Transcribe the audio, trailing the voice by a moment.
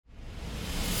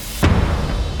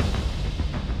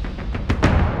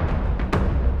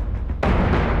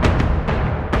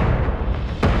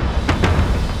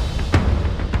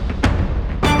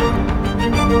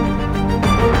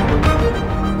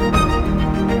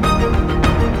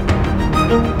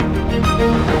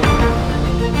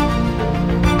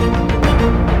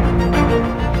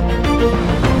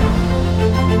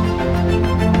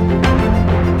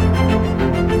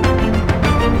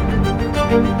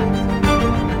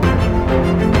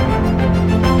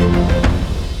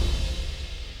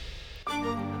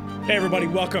Hey everybody,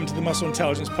 welcome to the Muscle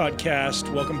Intelligence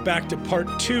Podcast. Welcome back to part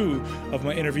 2 of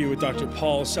my interview with Dr.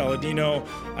 Paul Saladino.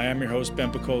 I am your host, Ben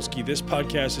Pakulski. This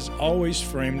podcast is always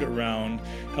framed around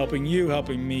helping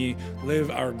me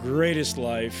live our greatest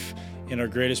life in our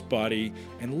greatest body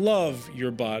and love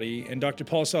your body. And Dr.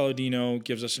 Paul Saladino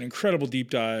gives us an incredible deep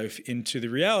dive into the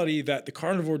reality that the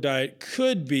carnivore diet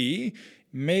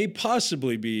may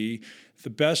possibly be the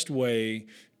best way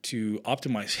to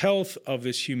optimize health of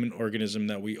this human organism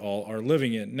that we all are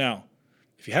living in. Now,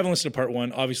 if you haven't listened to part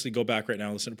 1, obviously go back right now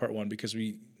and listen to part 1 because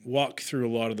we walk through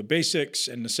a lot of the basics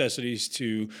and necessities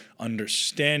to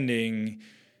understanding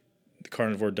the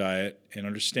carnivore diet and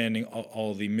understanding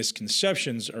all the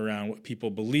misconceptions around what people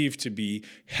believe to be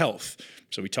health.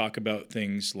 So we talk about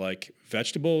things like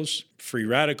vegetables, free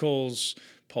radicals,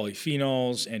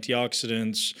 polyphenols,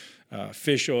 antioxidants,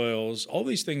 fish oils, all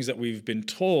these things that we've been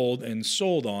told and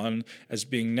sold on as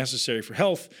being necessary for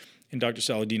health. And Dr.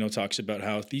 Saladino talks about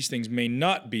how these things may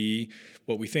not be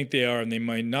what we think they are, and they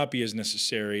might not be as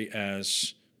necessary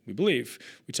as we believe.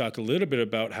 We talk a little bit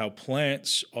about how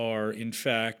plants are, in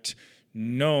fact,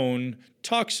 known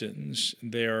toxins.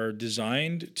 They are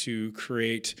designed to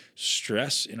create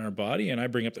stress in our body, and I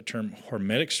bring up the term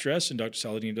hormetic stress, and Dr.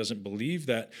 Saladino doesn't believe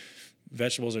that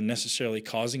vegetables are necessarily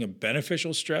causing a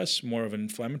beneficial stress, more of an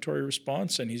inflammatory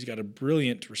response, and he's got a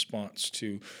brilliant response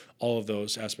to all of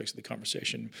those aspects of the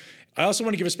conversation. I also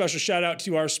want to give a special shout out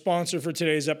to our sponsor for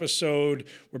today's episode.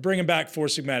 We're bringing back Four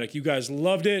Sigmatic. You guys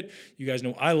loved it. You guys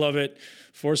know I love it.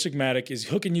 Four Sigmatic is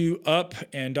hooking you up,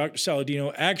 and Dr.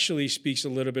 Saladino actually speaks a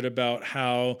little bit about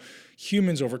how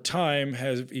humans over time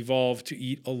have evolved to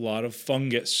eat a lot of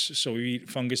fungus. So we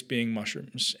eat fungus being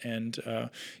mushrooms. And,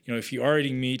 if you are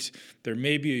eating meat, there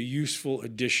may be a useful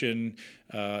addition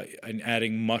in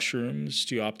adding mushrooms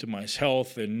to optimize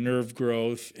health and nerve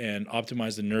growth and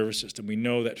optimize the nervous system. We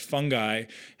know that fungi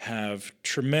have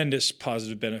tremendous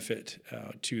positive benefit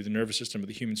to the nervous system of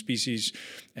the human species.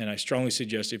 And I strongly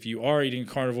suggest if you are eating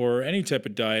carnivore or any type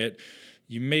of diet,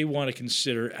 you may want to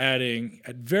consider adding,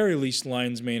 at very least,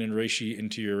 lion's mane and reishi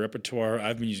into your repertoire.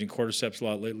 I've been using cordyceps a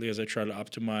lot lately as I try to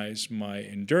optimize my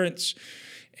endurance.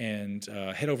 And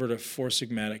head over to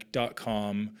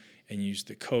foursigmatic.com and use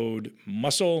the code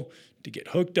MUSCLE to get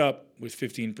hooked up with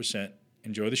 15%.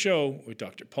 Enjoy the show with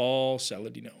Dr. Paul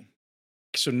Saladino.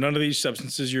 So none of these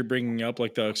substances you're bringing up,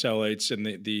 like the oxalates and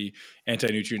the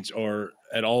anti-nutrients, are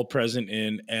at all present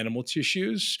in animal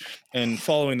tissues. And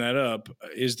following that up,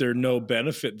 is there no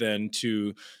benefit then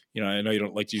to, I know you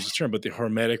don't like to use the term, but the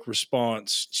hormetic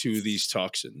response to these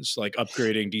toxins, like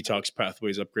upgrading detox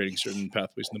pathways, upgrading certain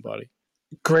pathways in the body?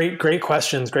 Great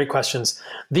questions.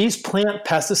 These plant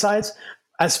pesticides,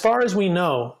 as far as we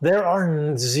know, there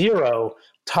are 0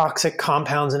 toxic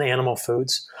compounds in animal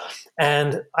foods.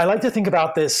 And I like to think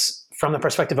about this from the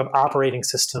perspective of operating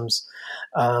systems.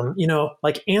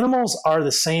 Like animals are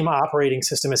the same operating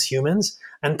system as humans,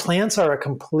 and plants are a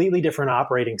completely different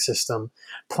operating system.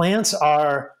 Plants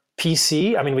are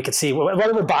PC. I mean, we could see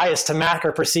whether we're biased to Mac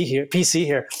or PC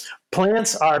here.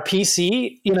 Plants are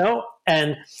PC,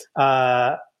 and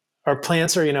or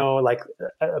plants are, like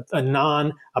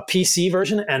a PC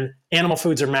version, and animal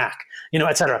foods are Mac,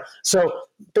 et cetera. So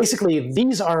basically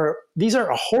these are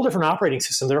a whole different operating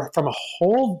system. They're from a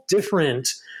whole different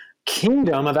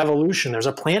kingdom of evolution. There's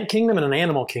a plant kingdom and an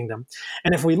animal kingdom.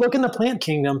 And if we look in the plant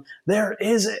kingdom,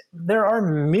 there are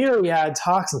myriad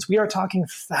toxins. We are talking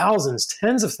thousands,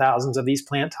 tens of thousands of these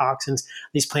plant toxins,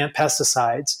 these plant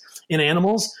pesticides. In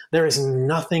animals, there is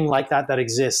nothing like that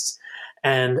exists.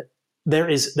 And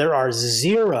there are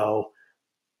 0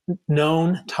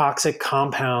 known toxic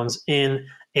compounds in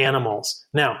animals.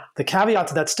 Now, the caveat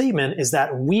to that statement is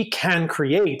that we can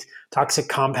create toxic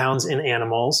compounds in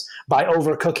animals by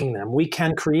overcooking them. We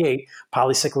can create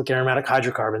polycyclic aromatic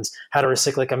hydrocarbons,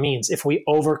 heterocyclic amines, if we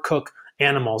overcook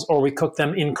animals or we cook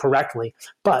them incorrectly.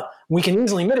 But we can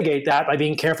easily mitigate that by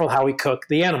being careful how we cook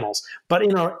the animals. But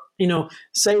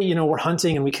say we're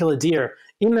hunting and we kill a deer.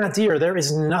 In that deer, there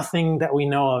is nothing that we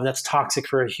know of that's toxic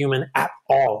for a human at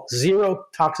all. 0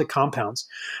 toxic compounds.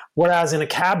 Whereas in a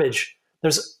cabbage,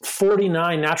 there's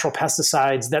 49 natural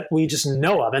pesticides that we just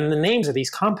know of. And the names of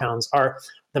these compounds are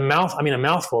a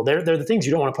mouthful. They're the things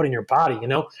you don't want to put in your body,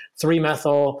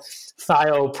 3-methyl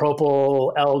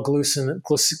thiopropyl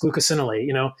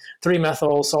L-glucosinolate,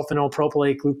 3-methyl sulfonyl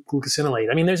propylate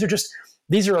glucosinolate. I mean,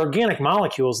 these are organic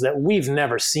molecules that we've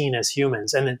never seen as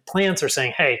humans. And then plants are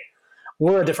saying, hey,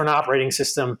 we're a different operating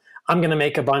system. I'm going to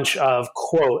make a bunch of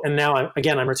quote. And now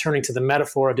I'm returning to the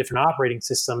metaphor of different operating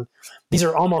system. These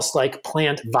are almost like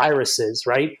plant viruses,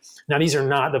 right? Now, these are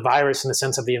not the virus in the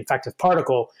sense of the infective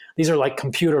particle. These are like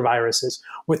computer viruses.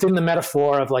 Within the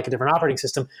metaphor of like a different operating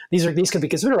system, these could be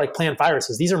considered like plant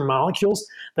viruses. These are molecules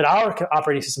that our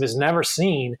operating system has never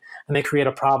seen, and they create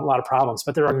a lot of problems.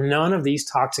 But there are none of these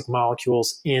toxic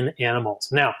molecules in animals.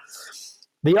 Now,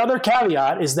 the other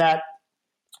caveat is that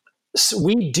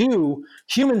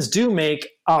humans do make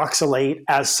oxalate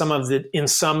in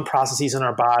some processes in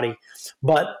our body,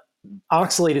 but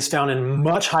oxalate is found in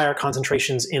much higher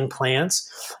concentrations in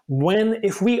plants.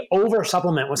 If we over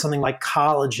supplement with something like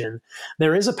collagen,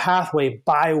 there is a pathway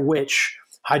by which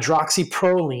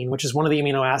hydroxyproline, which is one of the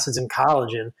amino acids in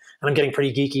collagen, and I'm getting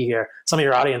pretty geeky here. Some of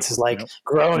your audience is like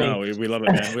groaning. No, we love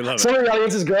it, man. We love it. Some of the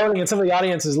audience is groaning, and some of the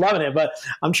audience is loving it. But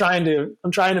I'm trying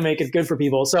to make it good for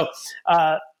people. So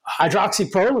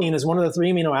hydroxyproline is one of the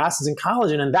 3 amino acids in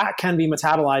collagen, and that can be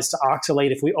metabolized to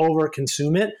oxalate if we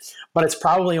overconsume it. But it's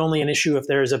probably only an issue if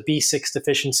there's a B6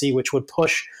 deficiency, which would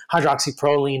push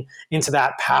hydroxyproline into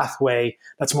that pathway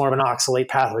that's more of an oxalate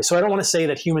pathway. So I don't want to say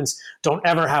that humans don't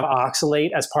ever have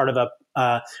oxalate as part of a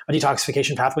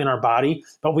detoxification pathway in our body,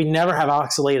 but we never have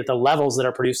oxalate at the levels that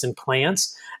are produced in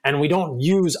plants, and we don't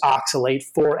use oxalate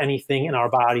for anything in our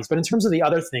bodies. But in terms of the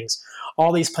other things,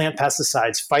 all these plant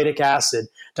pesticides, phytic acid,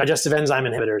 digestive enzyme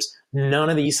inhibitors, none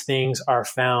of these things are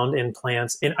found in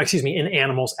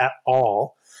animals at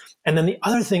all. And then the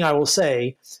other thing I will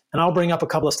say, and I'll bring up a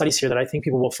couple of studies here that I think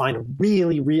people will find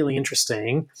really, really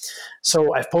interesting.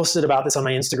 So I've posted about this on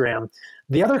my Instagram.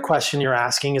 The other question you're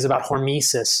asking is about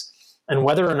hormesis and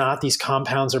whether or not these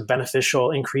compounds are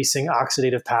beneficial, increasing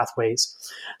oxidative pathways.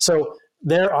 So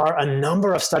there are a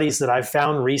number of studies that I've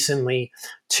found recently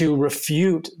to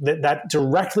refute that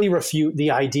directly refute the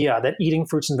idea that eating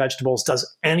fruits and vegetables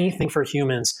does anything for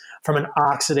humans from an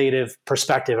oxidative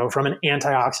perspective or from an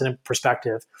antioxidant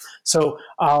perspective. So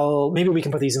maybe we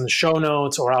can put these in the show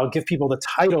notes, or I'll give people the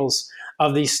titles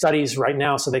of these studies right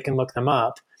now so they can look them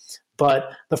up.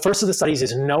 But the first of the studies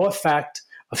is no effect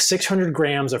of 600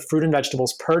 grams of fruit and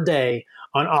vegetables per day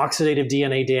on oxidative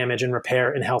DNA damage and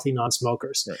repair in healthy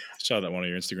non-smokers. Right. I saw that one on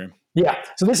your Instagram. Yeah.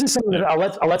 So this is something that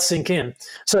I'll let sink in.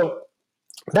 So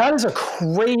that is a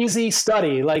crazy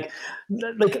study. Like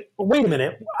wait a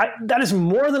minute. That is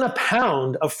more than a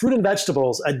pound of fruit and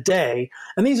vegetables a day.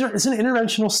 And it's an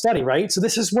interventional study, right? So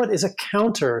this is what is a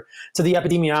counter to the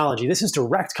epidemiology. This is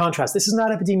direct contrast. This is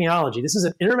not epidemiology. This is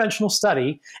an interventional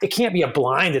study. It can't be a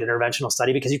blinded interventional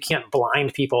study because you can't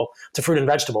blind people to fruit and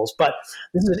vegetables. But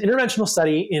this is an interventional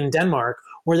study in Denmark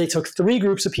where they took 3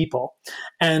 groups of people,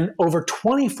 and over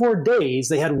 24 days,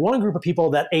 they had one group of people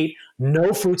that ate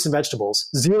no fruits and vegetables,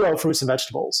 0 fruits and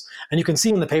vegetables. And you can see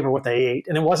in the paper what they ate.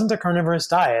 And it wasn't a carnivorous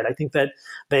diet. I think that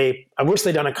I wish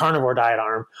they'd done a carnivore diet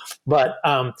arm, but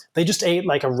they just ate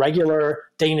like a regular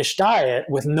Danish diet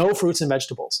with no fruits and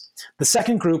vegetables. The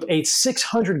second group ate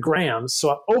 600 grams,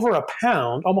 so over a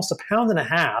pound, almost a pound and a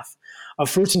half of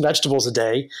fruits and vegetables a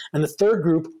day. And the third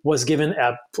group was given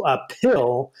a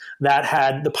pill that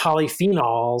had the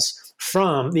polyphenols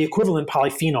from the equivalent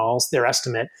polyphenols, their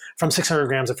estimate, from 600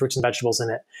 grams of fruits and vegetables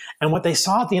in it. And what they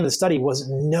saw at the end of the study was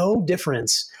no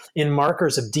difference in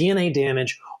markers of DNA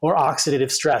damage or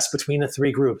oxidative stress between the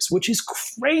 3 groups, which is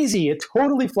crazy. It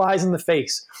totally flies in the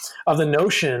face of the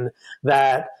notion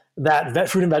that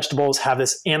fruit and vegetables have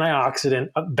this antioxidant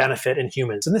benefit in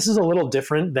humans. And this is a little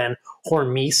different than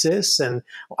hormesis, and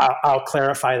I'll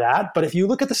clarify that. But if you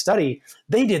look at the study,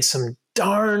 they did some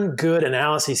darn good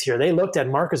analyses here. They looked at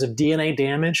markers of DNA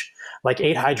damage, like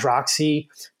 8-hydroxy,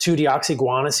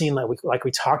 2-deoxyguanosine, like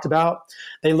we talked about.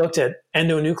 They looked at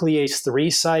endonuclease 3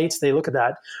 sites. They looked at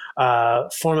that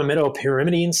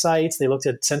formamidopyrimidine sites. They looked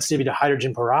at sensitivity to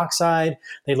hydrogen peroxide.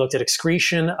 They looked at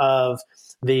excretion of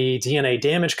the DNA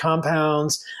damage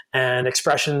compounds and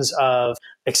expressions of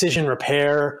excision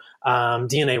repair,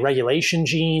 DNA regulation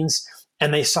genes,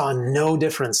 and they saw no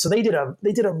difference. So they did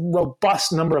a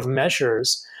robust number of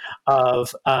measures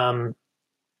of DNA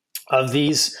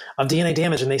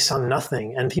damage, and they saw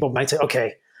nothing. And people might say,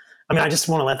 okay, I just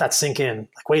want to let that sink in.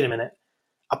 Like, wait a minute,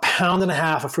 a pound and a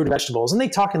half of fruit and vegetables, and they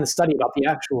talk in the study about the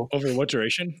actual over what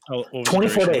duration?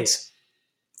 24 days.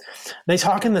 They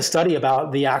talk in the study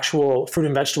about the actual fruit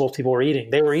and vegetables people were eating.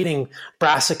 They were eating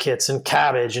brassicas and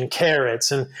cabbage and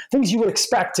carrots and things you would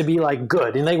expect to be like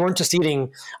good. And they weren't just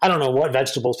eating, I don't know what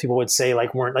vegetables people would say they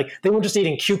weren't just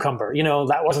eating cucumber.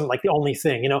 That wasn't like the only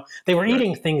thing. They were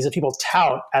eating things that people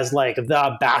tout as like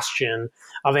the bastion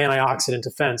of antioxidant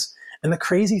defense. And the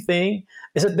crazy thing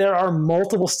is that there are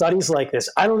multiple studies like this.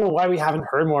 I don't know why we haven't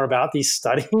heard more about these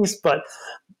studies, but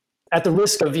at the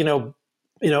risk of,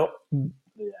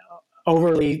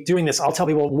 overly doing this, I'll tell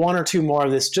people one or two more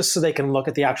of this just so they can look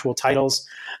at the actual titles.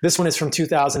 This one is from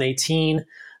 2018.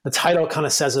 The title kind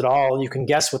of says it all. You can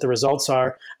guess what the results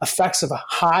are. Effects of a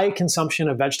high consumption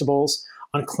of vegetables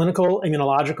on clinical,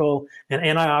 immunological, and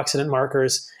antioxidant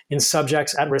markers in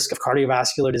subjects at risk of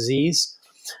cardiovascular disease.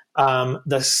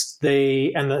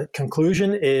 The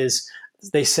conclusion is,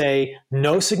 they say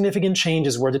no significant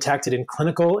changes were detected in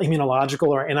clinical, immunological,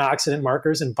 or antioxidant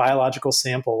markers in biological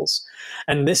samples.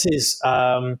 And this is,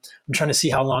 I'm trying to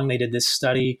see how long they did this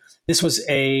study. This was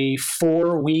a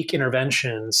 4-week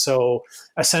intervention. So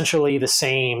essentially the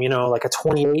same, like a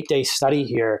 28-day study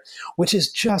here, which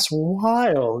is just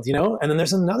wild, And then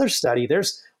there's another study.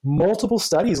 There's multiple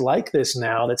studies like this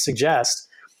now that suggest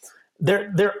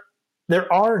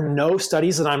there are no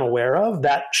studies that I'm aware of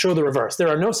that show the reverse. There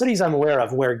are no studies I'm aware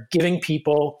of where giving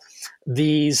people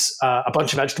these a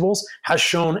bunch of vegetables has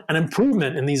shown an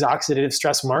improvement in these oxidative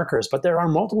stress markers. But there are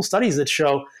multiple studies that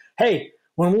show, hey,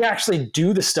 when we actually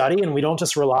do the study and we don't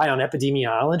just rely on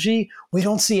epidemiology, we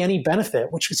don't see any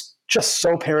benefit, which is just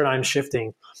so paradigm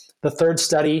shifting. The third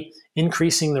study,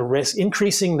 increasing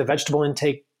the vegetable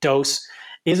intake dose,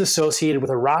 is associated with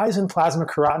a rise in plasma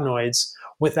carotenoids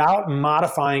without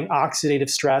modifying oxidative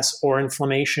stress or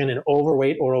inflammation in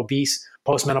overweight or obese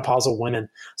postmenopausal women.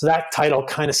 So that title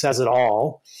kind of says it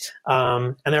all.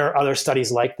 And there are other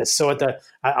studies like this. So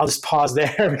I'll just pause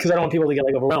there because I don't want people to get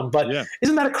overwhelmed. But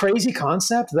Isn't that a crazy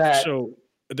concept? So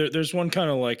there's one kind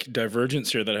of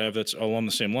divergence here that I have that's along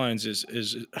the same lines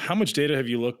is how much data have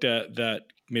you looked at that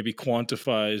maybe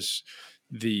quantifies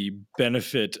the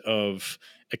benefit of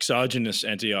exogenous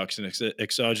antioxidants,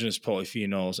 exogenous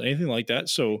polyphenols, anything like that?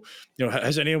 So,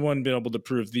 has anyone been able to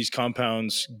prove these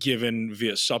compounds given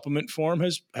via supplement form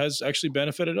has actually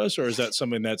benefited us, or is that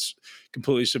something that's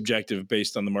completely subjective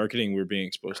based on the marketing we're being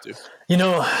exposed to?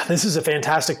 This is a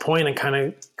fantastic point and kind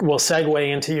of will segue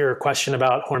into your question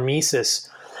about hormesis.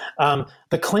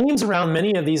 The claims around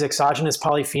many of these exogenous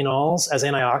polyphenols as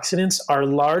antioxidants are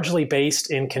largely based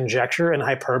in conjecture and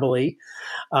hyperbole.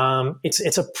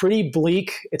 It's a pretty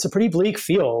bleak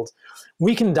field.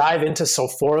 We can dive into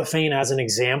sulforaphane as an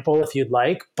example if you'd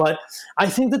like, but I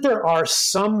think that there are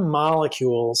some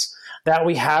molecules that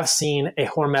we have seen a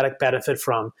hormetic benefit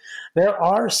from. There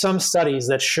are some studies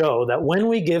that show that when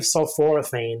we give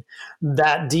sulforaphane,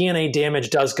 that DNA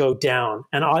damage does go down.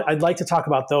 And I'd like to talk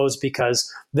about those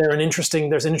because there's an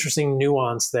interesting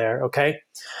nuance there, okay?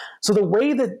 So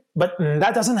but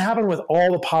that doesn't happen with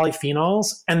all the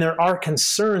polyphenols, and there are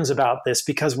concerns about this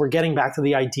because we're getting back to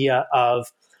the idea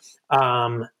of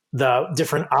the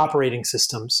different operating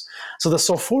systems. So the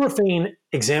sulforaphane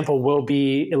example will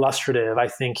be illustrative, I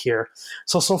think, here.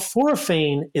 So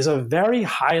sulforaphane is a very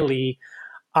highly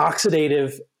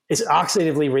oxidatively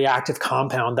reactive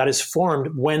compound that is formed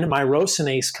when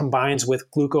myrosinase combines with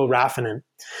glucoraphanin.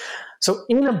 So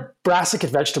in a brassica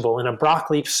vegetable, in a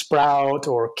broccoli sprout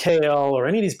or kale or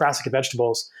any of these brassica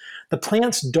vegetables, the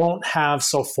plants don't have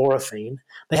sulforaphane.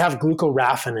 They have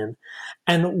glucoraphanin.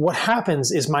 And what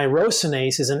happens is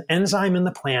myrosinase is an enzyme in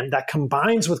the plant that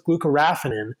combines with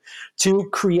glucoraphanin to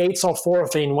create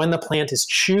sulforaphane when the plant is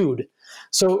chewed.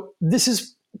 So this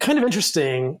is kind of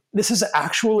interesting. This is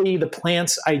actually the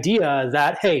plant's idea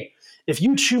that, hey, if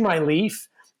you chew my leaf,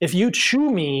 if you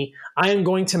chew me, I am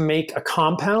going to make a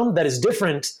compound that is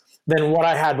different than what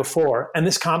I had before. And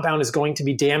this compound is going to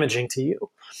be damaging to you.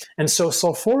 And so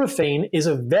sulforaphane is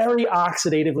a very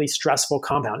oxidatively stressful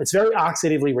compound. It's very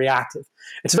oxidatively reactive.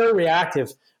 It's very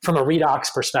reactive from a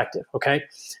redox perspective, okay?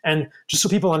 And just so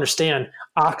people understand,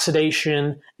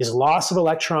 oxidation is loss of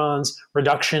electrons,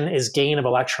 reduction is gain of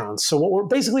electrons. So what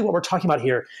we're talking about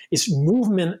here is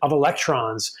movement of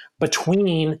electrons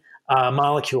between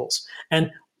molecules. And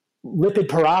lipid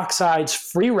peroxides,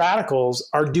 free radicals,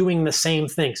 are doing the same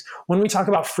things. When we talk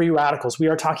about free radicals, we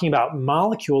are talking about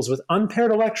molecules with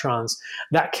unpaired electrons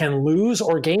that can lose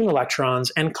or gain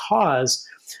electrons and cause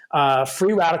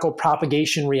free radical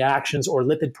propagation reactions or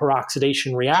lipid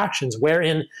peroxidation reactions,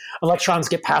 wherein electrons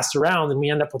get passed around and we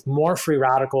end up with more free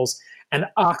radicals and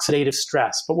oxidative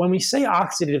stress. But when we say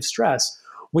oxidative stress,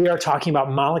 we are talking about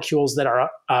molecules that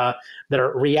are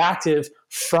reactive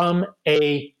from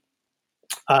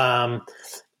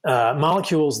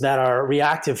molecules that are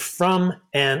reactive from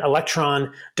an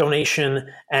electron donation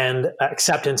and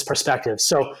acceptance perspective.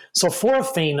 So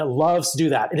sulforaphane loves to do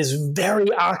that. It is very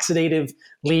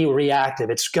oxidatively reactive.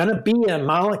 It's going to be a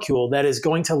molecule that is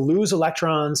going to lose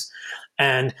electrons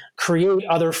and create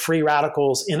other free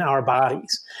radicals in our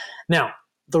bodies. Now,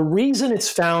 the reason it's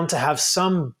found to have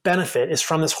some benefit is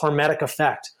from this hormetic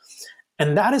effect.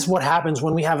 And that is what happens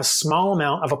when we have a small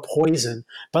amount of a poison.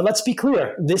 But let's be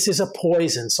clear, this is a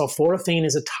poison. Sulforaphane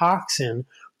is a toxin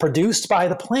produced by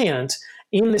the plant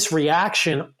in this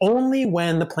reaction only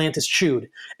when the plant is chewed.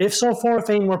 If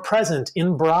sulforaphane were present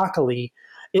in broccoli,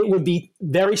 it would be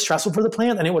very stressful for the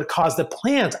plant, and it would cause the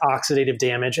plant oxidative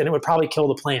damage, and it would probably kill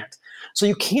the plant. So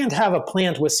you can't have a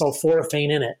plant with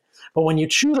sulforaphane in it. But when you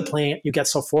chew the plant, you get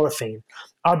sulforaphane.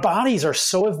 Our bodies are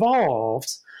so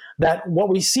evolved that what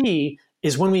we see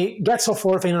is when we get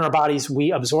sulforaphane in our bodies,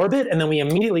 we absorb it and then we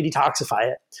immediately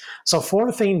detoxify it.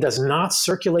 Sulforaphane does not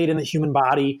circulate in the human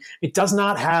body. It does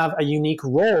not have a unique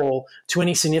role to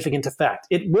any significant effect.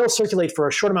 It will circulate for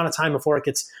a short amount of time before it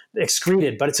gets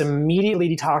excreted, but it's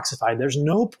immediately detoxified. There's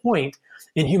no point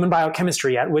in human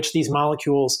biochemistry at which these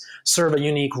molecules serve a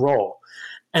unique role.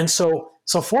 And so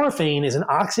sulforaphane is an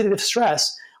oxidative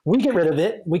stress. We get rid of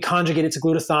it, we conjugate it to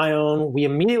glutathione, we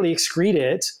immediately excrete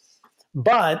it,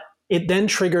 but it then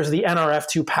triggers the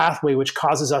NRF2 pathway, which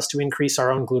causes us to increase our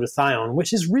own glutathione,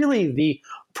 which is really the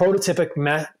prototypic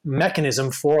mechanism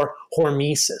for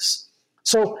hormesis.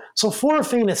 So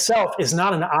sulforaphane itself is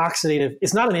not an oxidative,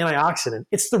 it's not an antioxidant,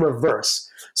 it's the reverse.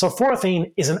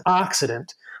 Sulforaphane is an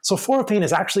oxidant. Sulforaphane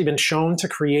has actually been shown to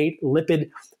create lipid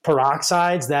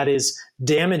peroxides that is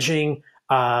damaging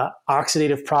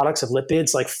oxidative products of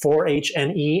lipids like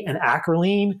 4-HNE and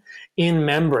acrolein in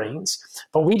membranes.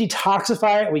 But we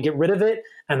detoxify it, we get rid of it,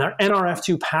 and our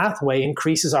NRF2 pathway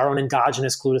increases our own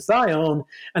endogenous glutathione,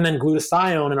 and then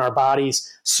glutathione in our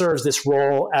bodies serves this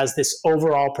role as this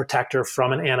overall protector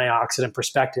from an antioxidant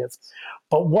perspective.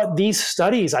 But what these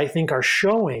studies, I think, are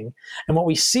showing, and what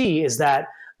we see is that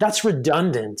that's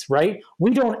redundant, right?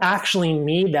 We don't actually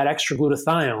need that extra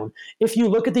glutathione. If you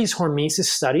look at these hormesis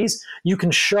studies, you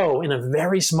can show in a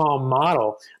very small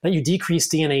model that you decrease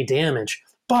DNA damage.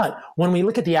 But when we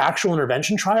look at the actual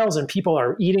intervention trials and people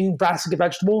are eating brassica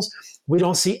vegetables, we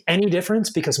don't see any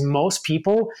difference because most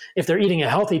people, if they're eating a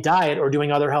healthy diet or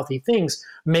doing other healthy things,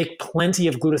 make plenty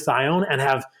of glutathione and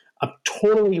have a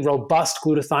totally robust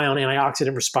glutathione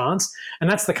antioxidant response. And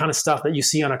that's the kind of stuff that you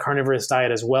see on a carnivorous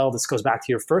diet as well. This goes back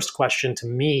to your first question to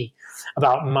me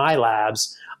about my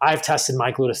labs. I've tested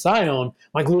my glutathione.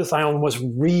 My glutathione was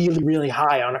really, really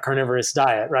high on a carnivorous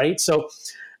diet, right? So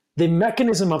the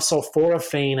mechanism of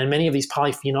sulforaphane and many of these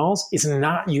polyphenols is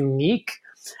not unique,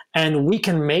 and we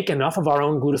can make enough of our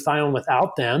own glutathione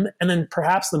without them. And then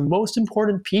perhaps the most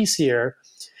important piece here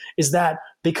is that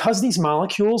because these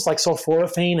molecules like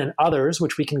sulforaphane and others,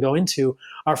 which we can go into,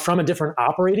 are from a different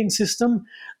operating system,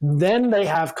 then they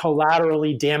have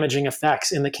collaterally damaging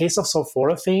effects. In the case of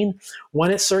sulforaphane,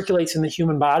 when it circulates in the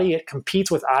human body, it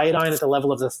competes with iodine at the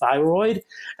level of the thyroid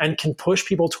and can push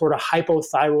people toward a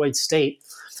hypothyroid state.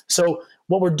 So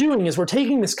what we're doing is we're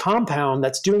taking this compound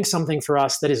that's doing something for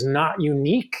us that is not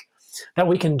unique, that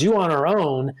we can do on our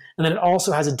own, and then it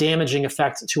also has a damaging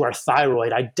effect to our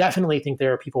thyroid. I definitely think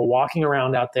there are people walking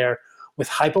around out there with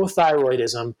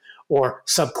hypothyroidism or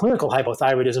subclinical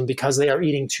hypothyroidism because they are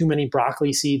eating too many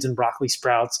broccoli seeds and broccoli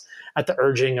sprouts at the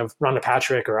urging of Rhonda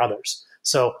Patrick or others.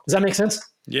 So does that make sense?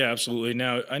 Yeah, absolutely.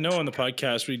 Now, I know on the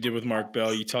podcast we did with Mark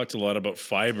Bell, you talked a lot about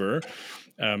fiber.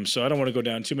 So I don't want to go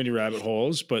down too many rabbit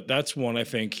holes, but that's one I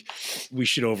think we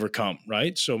should overcome,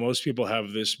 right? So most people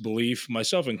have this belief,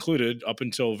 myself included, up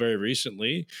until very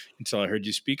recently, until I heard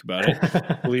you speak about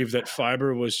it, believe that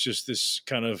fiber was just this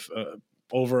kind of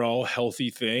overall healthy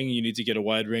thing. You need to get a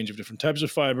wide range of different types of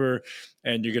fiber,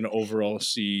 and you're going to overall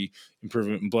see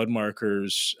improvement in blood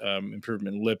markers,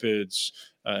 improvement in lipids,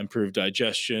 improved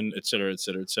digestion, et cetera, et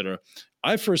cetera, et cetera.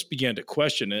 I first began to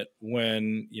question it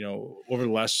when, over the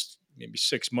last maybe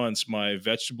 6 months, my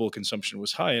vegetable consumption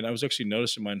was high, and I was actually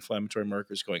noticing my inflammatory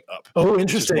markers going up. Oh,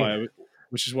 interesting.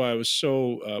 Which is why I was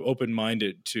so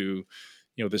open-minded to,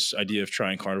 this idea of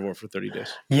trying carnivore for 30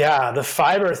 days. Yeah, the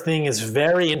fiber thing is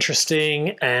very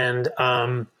interesting. And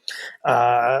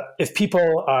if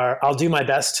people are, I'll do my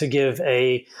best to give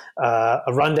a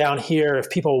rundown here. If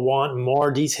people want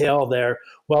more detail, they're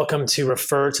welcome to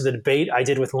refer to the debate I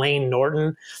did with Lane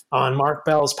Norton on Mark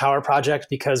Bell's Power Project,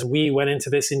 because we went into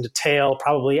this in detail,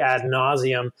 probably ad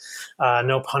nauseum,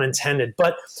 no pun intended.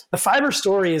 But the fiber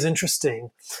story is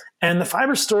interesting. And the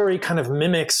fiber story kind of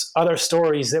mimics other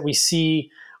stories that we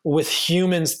see with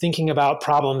humans thinking about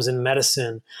problems in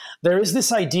medicine. There is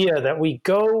this idea that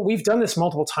we've done this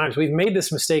multiple times. We've made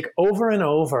this mistake over and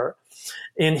over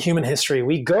in human history.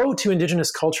 We go to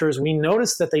indigenous cultures, we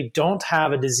notice that they don't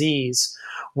have a disease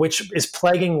which is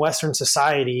plaguing Western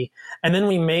society, and then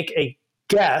we make a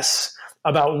guess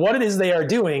about what it is they are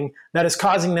doing that is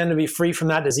causing them to be free from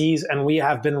that disease. And we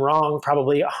have been wrong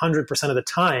probably 100% of the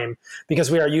time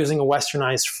because we are using a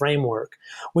westernized framework.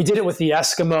 We did it with the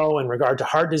Eskimo in regard to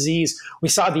heart disease. We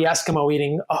saw the Eskimo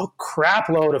eating a crap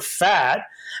load of fat.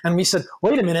 And we said,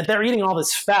 wait a minute, they're eating all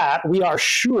this fat. We are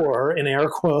sure, in air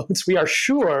quotes, we are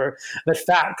sure that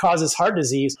fat causes heart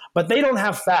disease, but they don't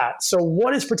have fat. So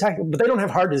what is protecting, but they don't have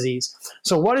heart disease.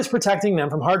 So what is protecting them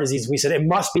from heart disease? We said, it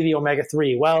must be the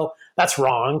omega-3. Well, that's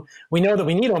wrong. We know that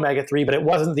we need omega-3, but it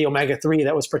wasn't the omega-3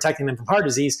 that was protecting them from heart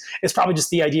disease. It's probably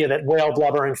just the idea that whale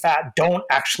blubber and fat don't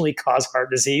actually cause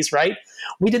heart disease, right?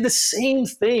 We did the same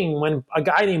thing when a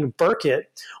guy named Burkitt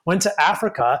went to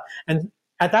Africa, and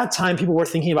at that time, people were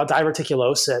thinking about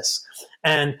diverticulosis.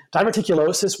 And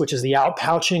diverticulosis, which is the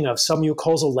outpouching of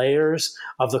submucosal layers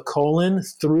of the colon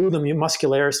through the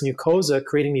muscularis mucosa,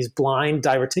 creating these blind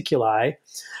diverticuli,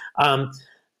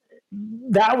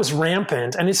 that was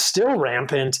rampant and is still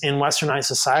rampant in westernized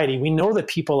society. We know that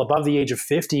people above the age of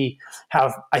 50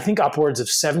 have, I think, upwards of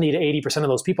 70 to 80% of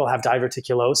those people have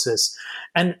diverticulosis.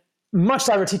 And much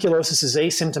diverticulosis is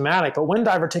asymptomatic, but when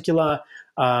diverticula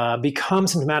become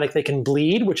symptomatic, they can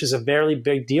bleed, which is a very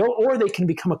big deal, or they can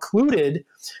become occluded,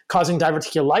 causing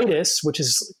diverticulitis, which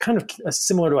is kind of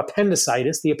similar to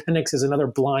appendicitis. The appendix is another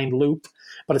blind loop,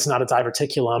 but it's not a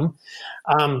diverticulum.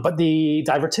 But the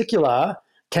diverticula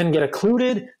can get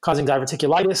occluded, causing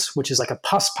diverticulitis, which is like a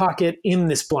pus pocket in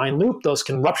this blind loop. Those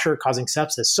can rupture, causing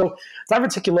sepsis. So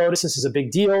diverticulosis is a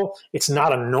big deal. It's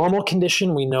not a normal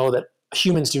condition. We know that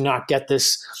humans do not get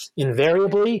this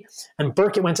invariably. And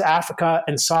Burkitt went to Africa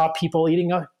and saw people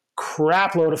eating a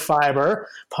crap load of fiber,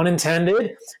 pun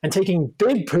intended, and taking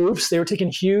big poops. They were taking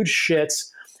huge shits.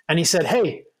 And he said,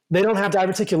 hey, they don't have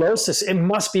diverticulosis. It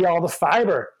must be all the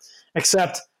fiber.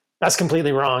 Except that's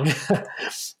completely wrong.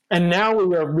 And now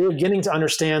we're beginning to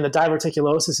understand that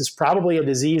diverticulosis is probably a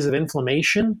disease of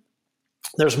inflammation.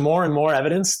 There's more and more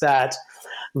evidence that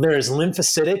there is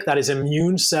lymphocytic, that is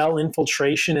immune cell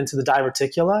infiltration into the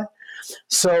diverticula.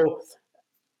 So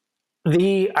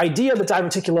the idea that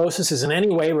diverticulosis is in any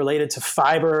way related to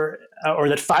fiber, or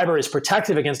that fiber is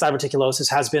protective against diverticulosis,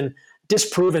 has been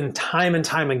disproven time and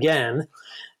time again.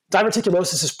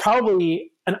 Diverticulosis is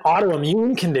probably an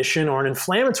autoimmune condition or an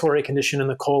inflammatory condition in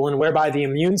the colon, whereby the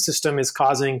immune system is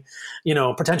causing,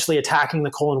 potentially attacking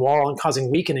the colon wall and causing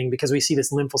weakening because we see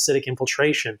this lymphocytic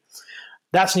infiltration.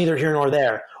 That's neither here nor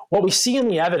there. What we see in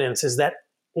the evidence is that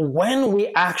when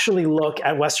we actually look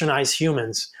at westernized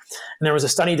humans, and there was a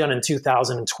study done in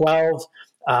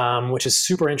 2012, which is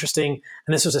super interesting.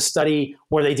 And this was a study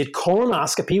where they did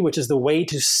colonoscopy, which is the way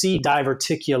to see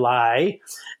diverticuli.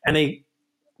 And they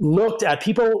looked at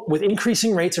people with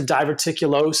increasing rates of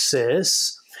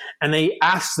diverticulosis, and they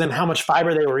asked them how much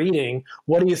fiber they were eating.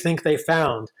 What do you think they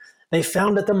found? They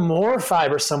found that the more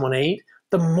fiber someone ate,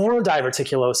 the more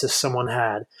diverticulosis someone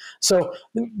had. So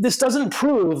this doesn't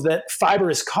prove that fiber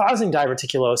is causing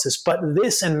diverticulosis, but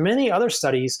this and many other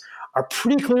studies are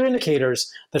pretty clear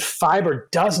indicators that fiber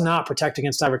does not protect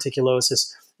against diverticulosis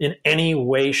in any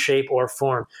way, shape, or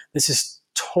form. This is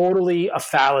totally a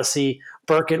fallacy.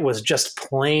 Burkitt was just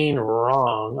plain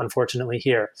wrong, unfortunately,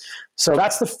 here. So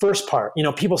that's the first part.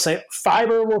 People say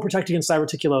fiber will protect against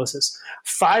diverticulosis.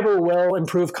 Fiber will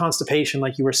improve constipation,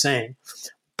 like you were saying.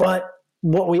 But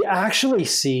what we actually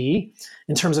see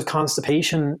in terms of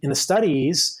constipation in the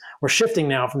studies, we're shifting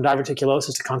now from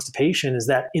diverticulosis to constipation, is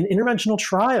that in interventional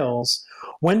trials,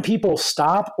 when people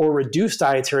stop or reduce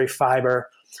dietary fiber,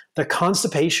 the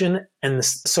constipation and the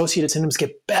associated symptoms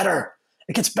get better.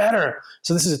 It gets better.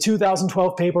 So this is a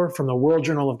 2012 paper from the World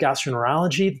Journal of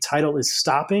Gastroenterology. The title is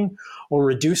Stopping or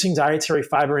Reducing Dietary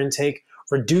Fiber Intake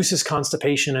Reduces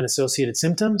Constipation and Associated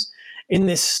Symptoms. In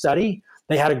this study,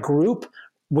 they had a group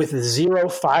with 0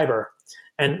 fiber,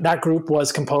 and that group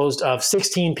was composed of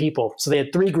 16 people. So they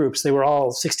had 3 groups. They were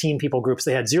all 16 people groups.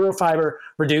 They had 0 fiber,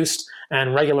 reduced,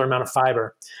 and regular amount of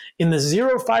fiber. In the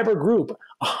 0 fiber group,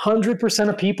 100%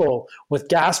 of people with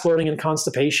gas, bloating, and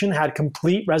constipation had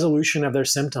complete resolution of their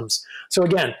symptoms. So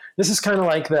again, this is kind of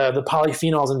like the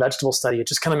polyphenols in vegetable study. It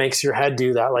just kind of makes your head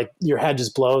do that. Like your head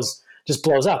just blows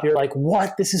up. You're like,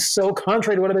 what? This is so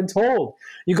contrary to what I've been told.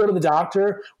 You go to the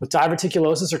doctor with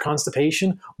diverticulosis or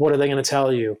constipation, what are they going to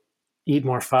tell you? Eat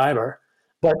more fiber.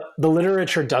 But the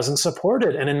literature doesn't support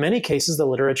it. And in many cases, the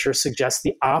literature suggests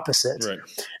the opposite. Right.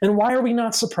 And why are we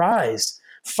not surprised?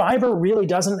 Fiber really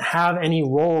doesn't have any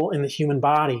role in the human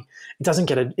body. It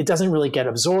doesn't really get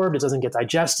absorbed. It doesn't get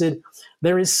digested.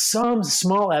 There is some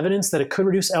small evidence that it could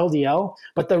reduce LDL,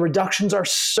 but the reductions are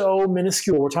so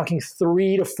minuscule. We're talking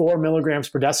 3 to 4 milligrams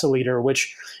per deciliter,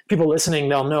 which people listening,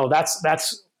 they'll know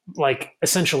that's like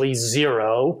essentially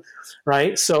zero,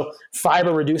 right? So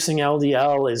fiber reducing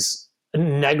LDL is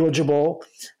negligible.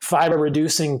 Fiber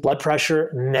reducing blood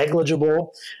pressure,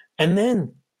 negligible. And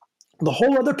then the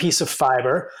whole other piece of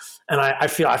fiber, and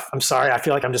I'm sorry, I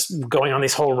feel like I'm just going on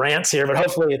these whole rants here, but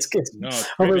hopefully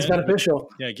hopefully it's beneficial.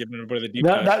 Yeah, giving everybody the deep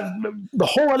dive. The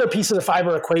whole other piece of the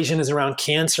fiber equation is around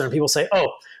cancer, and people say,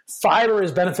 oh, fiber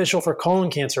is beneficial for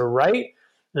colon cancer, right?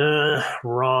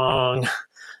 Wrong.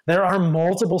 There are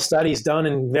multiple studies done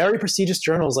in very prestigious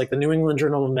journals like the New England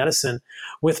Journal of Medicine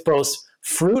with both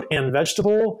fruit and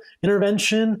vegetable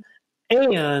intervention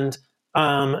and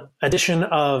addition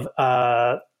of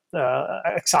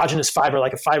exogenous fiber,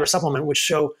 like a fiber supplement, which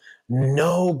show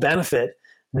no benefit,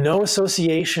 no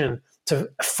association to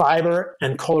fiber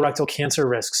and colorectal cancer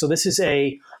risk. So this is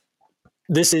a,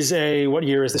 what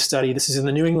year is the study? This is in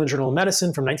the New England Journal of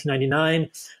Medicine from 1999,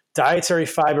 dietary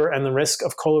fiber and the risk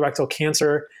of colorectal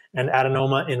cancer and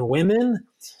adenoma in women.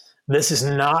 This is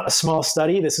not a small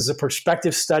study. This is a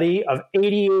prospective study of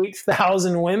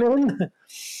 88,000 women.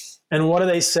 And what do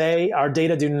they say? Our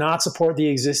data do not support the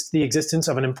existence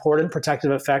of an important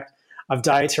protective effect of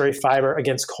dietary fiber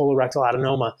against colorectal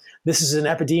adenoma. This is an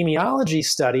epidemiology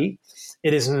study.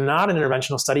 It is not an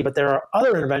interventional study, but there are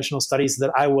other interventional studies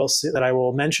that I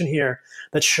will mention here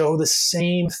that show the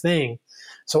same thing.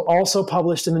 So also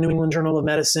published in the New England Journal of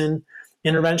Medicine,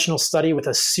 interventional study with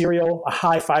a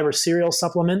high fiber cereal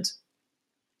supplement.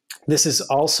 This is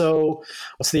also,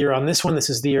 what's the year on this one? This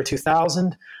is the year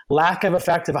 2000. Lack of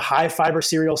effect of a high fiber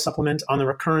cereal supplement on the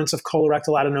recurrence of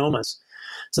colorectal adenomas.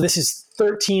 So this is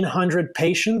 1,300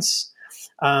 patients.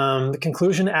 The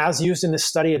conclusion, as used in this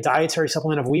study, a dietary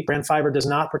supplement of wheat bran fiber does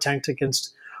not protect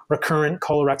against recurrent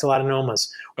colorectal adenomas.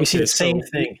 We see the same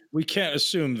thing. We can't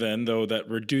assume then, though, that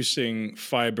reducing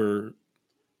fiber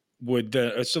would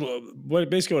basically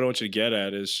what I want you to get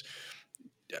at is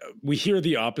we hear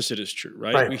the opposite is true,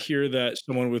 right? We hear that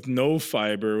someone with no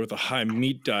fiber, with a high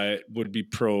meat diet would be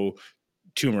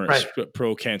pro-tumorous, but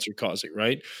pro-cancer causing,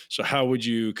 right? So how would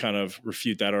you kind of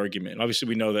refute that argument? Obviously,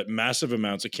 we know that massive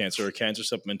amounts of cancer or cancer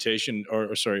supplementation,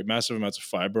 massive amounts of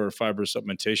fiber or fiber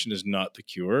supplementation is not the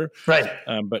cure. Right.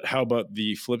 But how about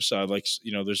the flip side? Like,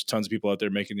 there's tons of people out there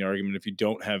making the argument, if you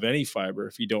don't have any fiber,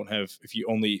 if you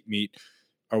only eat meat,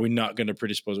 are we not going to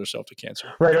predispose ourselves to cancer?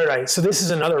 Right. So this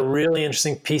is another really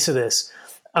interesting piece of this.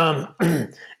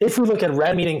 If we look at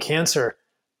red meat and cancer,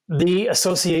 the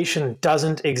association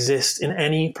doesn't exist in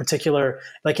any particular,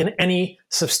 like in any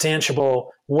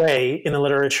substantiable way in the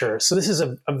literature. So this is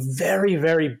a very,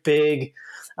 very big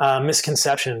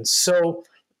misconception. So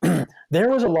there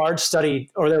was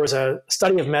a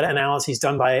study of meta-analyses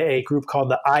done by a group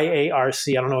called the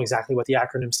IARC. I don't know exactly what the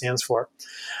acronym stands for,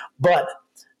 but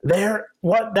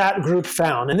what that group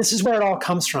found, and this is where it all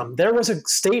comes from, there was a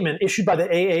statement issued by the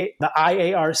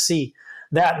IARC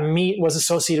that meat was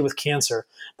associated with cancer.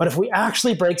 But if we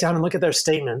actually break down and look at their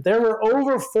statement, there were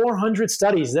over 400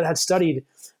 studies that had studied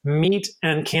meat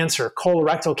and cancer,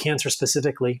 colorectal cancer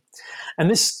specifically. And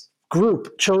this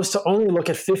group chose to only look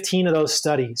at 15 of those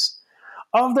studies.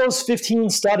 Of those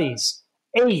 15 studies,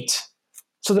 8,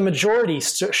 so the majority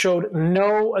showed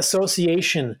no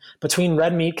association between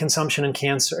red meat consumption and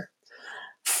cancer.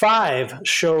 5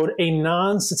 showed a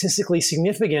non-statistically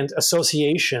significant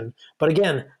association, but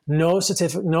again, not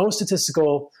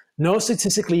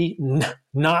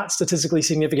statistically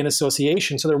significant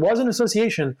association. So there was an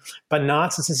association, but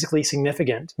not statistically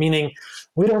significant, meaning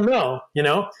we don't know,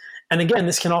 And again,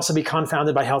 this can also be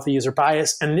confounded by healthy user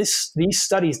bias. And these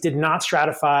studies did not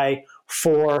stratify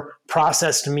for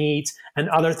processed meat and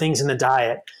other things in the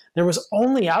diet. There was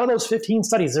only, out of those 15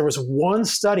 studies, there was one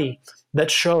study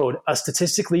that showed a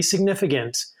statistically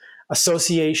significant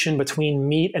association between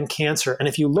meat and cancer. And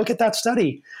if you look at that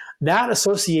study, that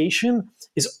association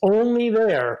is only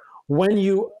there when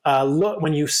you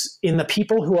in the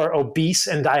people who are obese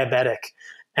and diabetic.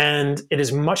 And it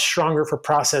is much stronger for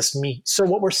processed meat. So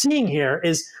what we're seeing here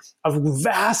is a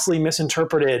vastly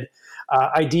misinterpreted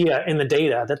idea in the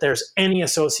data that there's any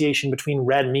association between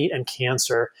red meat and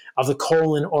cancer of the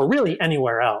colon or really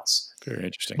anywhere else. Very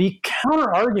interesting. The counter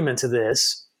argument to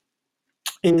this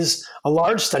is a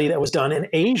large study that was done in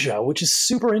Asia, which is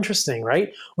super interesting,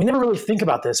 right? We never really think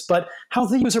about this, but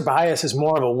healthy user bias is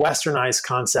more of a westernized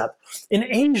concept. In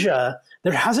Asia,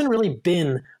 there hasn't really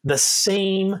been the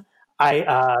same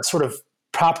sort of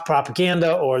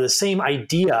propaganda or the same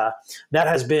idea that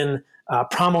has been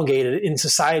promulgated in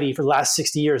society for the last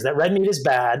 60 years, that red meat is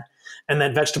bad and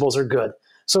that vegetables are good.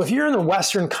 So if you're in the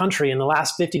Western country in the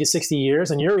last 50 to 60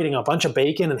 years and you're eating a bunch of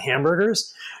bacon and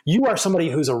hamburgers, you are somebody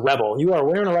who's a rebel. You are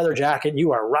wearing a leather jacket,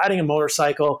 you are riding a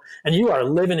motorcycle, and you are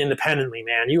living independently,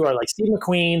 man. You are like Steve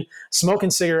McQueen, smoking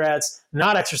cigarettes,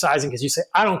 not exercising because you say,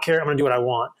 I don't care, I'm going to do what I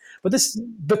want. But this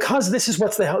is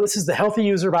the healthy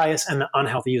user bias and the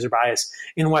unhealthy user bias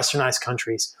in Westernized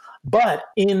countries. But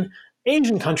in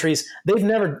Asian countries, they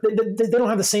don't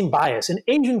have the same bias. In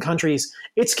Asian countries,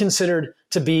 it's considered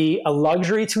to be a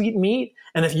luxury to eat meat.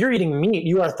 And if you're eating meat,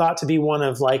 you are thought to be one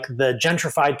of like the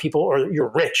gentrified people, or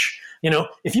you're rich.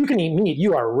 If you can eat meat,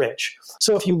 you are rich.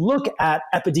 So if you look at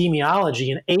epidemiology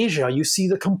in Asia, you see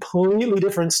the completely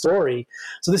different story.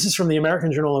 So this is from the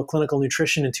American Journal of Clinical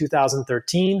Nutrition in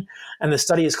 2013. And the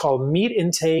study is called Meat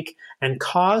Intake and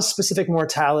Cause-Specific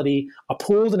Mortality, a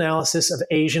pooled analysis of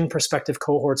Asian prospective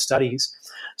cohort studies.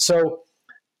 So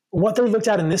what they looked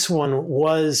at in this one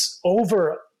was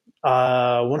over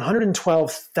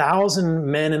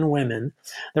 112,000 men and women.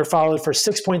 They're followed for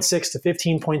 6.6 to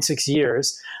 15.6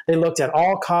 years. They looked at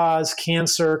all-cause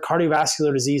cancer,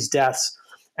 cardiovascular disease deaths,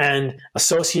 and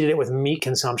associated it with meat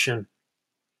consumption.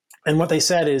 And what they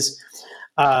said is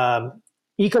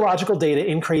ecological data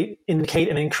indicate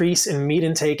an increase in meat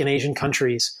intake in Asian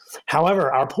countries.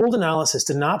 However, our pooled analysis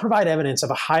did not provide evidence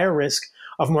of a higher risk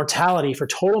of mortality for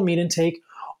total meat intake,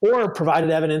 or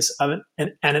provided evidence of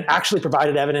and it actually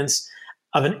provided evidence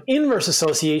of an inverse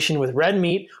association with red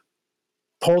meat,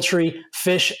 poultry,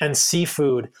 fish, and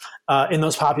seafood in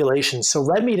those populations. So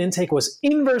red meat intake was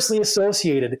inversely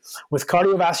associated with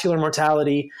cardiovascular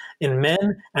mortality in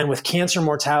men and with cancer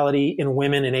mortality in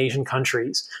women in Asian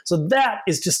countries. So that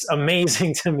is just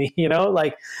amazing to me.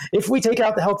 Like if we take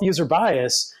out the health user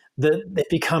bias, it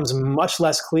becomes much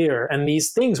less clear. And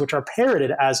these things, which are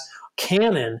parroted as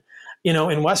canon, in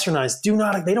Westernized,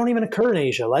 they don't even occur in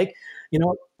Asia. Like,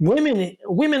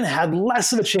 women had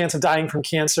less of a chance of dying from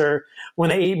cancer when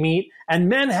they ate meat, and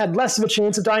men had less of a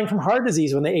chance of dying from heart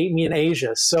disease when they ate meat in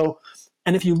Asia. So,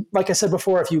 and if you, like I said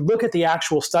before, if you look at the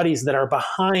actual studies that are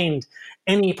behind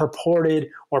any purported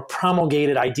or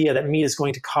promulgated idea that meat is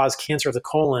going to cause cancer of the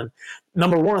colon,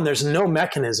 number one, there's no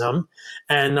mechanism.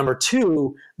 And number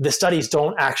two, the studies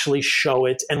don't actually show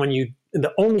it. And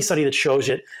the only study that shows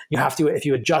it, you have to, if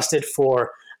you adjust it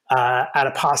for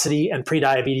adiposity and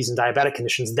prediabetes and diabetic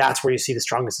conditions, that's where you see the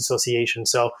strongest association.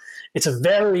 So it's a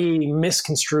very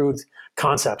misconstrued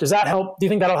concept. Does that help? Do you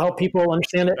think that'll help people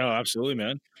understand it? Oh, absolutely,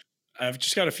 man. I've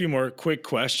just got a few more quick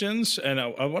questions, and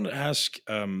I want to ask,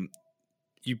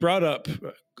 you brought up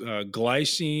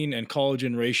glycine and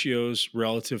collagen ratios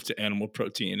relative to animal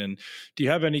protein. And do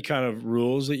you have any kind of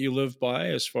rules that you live by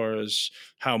as far as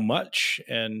how much?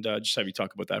 And just have you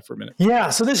talk about that for a minute.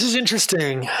 Yeah, so this is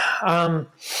interesting. I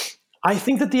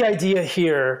think that the idea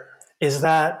here is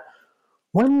that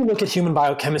when we look at human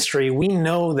biochemistry, we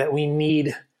know that we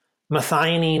need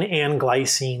methionine and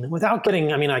glycine without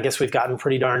getting, I guess we've gotten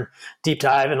pretty darn deep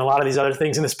dive in a lot of these other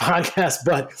things in this podcast,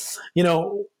 but,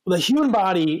 the human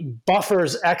body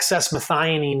buffers excess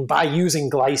methionine by using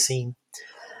glycine.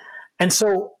 And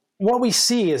so what we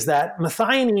see is that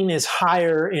methionine is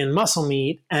higher in muscle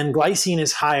meat and glycine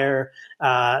is higher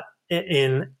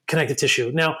in connective tissue.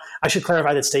 Now, I should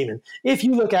clarify that statement. If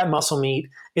you look at muscle meat,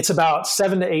 it's about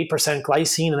 7 to 8%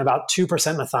 glycine and about 2%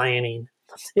 methionine.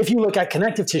 If you look at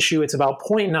connective tissue, it's about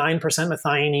 0.9%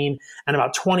 methionine and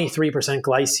about 23%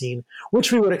 glycine,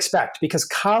 which we would expect because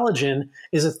collagen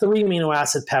is a 3 amino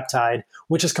acid peptide,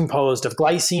 which is composed of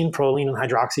glycine, proline, and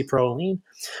hydroxyproline.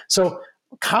 So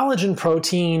collagen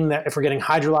protein, that if we're getting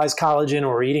hydrolyzed collagen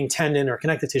or we're eating tendon or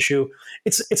connective tissue,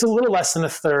 it's a little less than a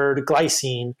third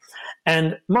glycine.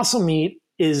 And muscle meat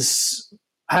has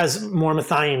more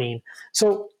methionine.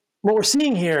 So what we're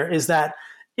seeing here is that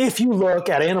if you look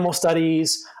at animal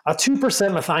studies, a 2%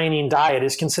 methionine diet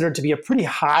is considered to be a pretty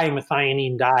high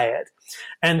methionine diet.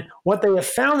 And what they have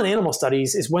found in animal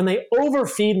studies is when they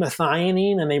overfeed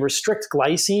methionine and they restrict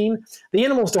glycine, the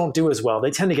animals don't do as well. They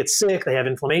tend to get sick, they have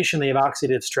inflammation, they have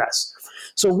oxidative stress.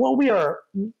 So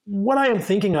what I am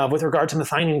thinking of with regard to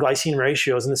methionine glycine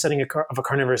ratios in the setting of a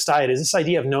carnivorous diet is this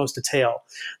idea of nose to tail,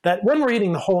 that when we're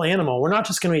eating the whole animal, we're not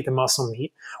just going to eat the muscle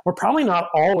meat. We're probably not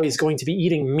always going to be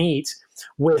eating meat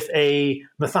with a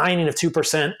methionine of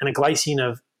 2% and a glycine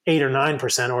of 8 or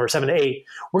 9% or 7 to 8.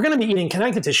 We're going to be eating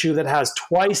connective tissue that has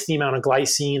twice the amount of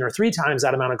glycine or 3 times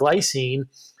that amount of glycine.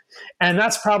 And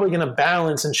that's probably going to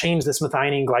balance and change this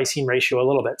methionine glycine ratio a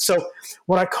little bit. So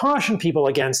what I caution people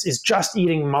against is just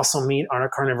eating muscle meat on a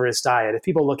carnivorous diet. If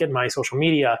people look at my social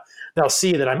media, they'll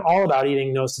see that I'm all about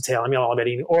eating nose to tail. I'm all about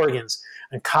eating organs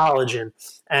and collagen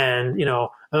and,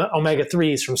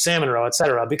 omega-3s from salmon roe, et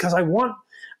cetera, because I want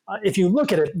if you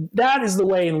look at it, that is the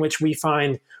way in which we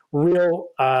find real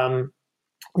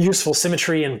useful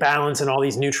symmetry and balance and all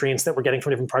these nutrients that we're getting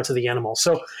from different parts of the animal.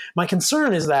 So my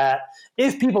concern is that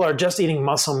if people are just eating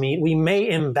muscle meat, we may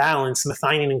imbalance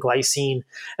methionine and glycine.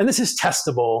 And this is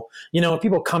testable. If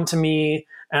people come to me,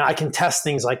 and I can test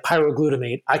things like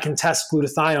pyroglutamate, I can test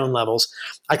glutathione levels,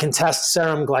 I can test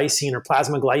serum glycine or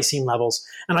plasma glycine levels,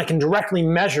 and I can directly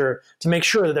measure to make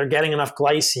sure that they're getting enough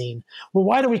glycine. Well,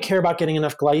 why do we care about getting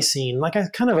enough glycine? Like I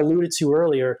kind of alluded to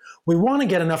earlier, we want to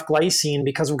get enough glycine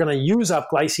because we're going to use up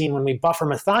glycine when we buffer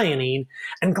methionine,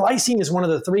 and glycine is one of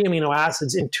the 3 amino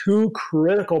acids in 2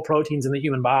 critical proteins in the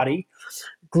human body: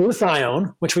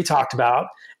 glutathione, which we talked about,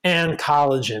 and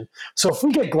collagen. So if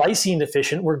we get glycine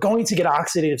deficient, we're going to get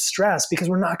oxidative stress because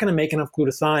we're not going to make enough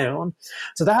glutathione.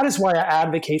 So that is why I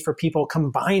advocate for people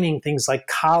combining things like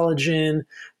collagen,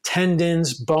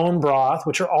 tendons, bone broth,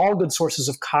 which are all good sources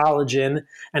of collagen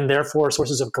and therefore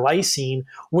sources of glycine,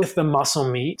 with the muscle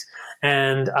meat.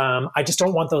 And I just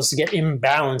don't want those to get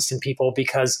imbalanced in people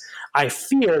because I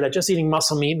fear that just eating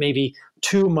muscle meat may be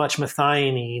too much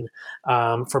methionine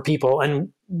for people.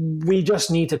 And we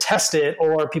just need to test it,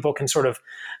 or people can sort of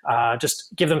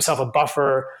just give themselves a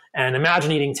buffer and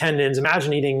imagine eating tendons,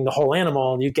 imagine eating the whole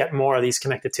animal, and you get more of these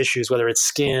connective tissues, whether it's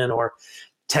skin or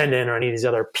tendon or any of these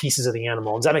other pieces of the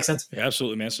animal. Does that make sense? Yeah,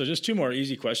 absolutely, man. So just 2 more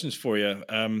easy questions for you.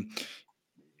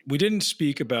 We didn't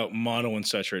speak about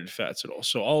monounsaturated fats at all.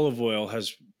 So olive oil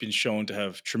has been shown to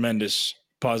have tremendous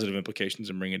positive implications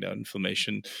in bringing down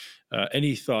inflammation.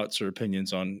 Any thoughts or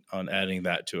opinions on adding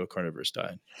that to a carnivorous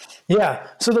diet? Yeah.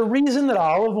 So the reason that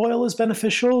olive oil is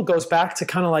beneficial goes back to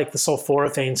kind of like the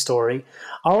sulforaphane story.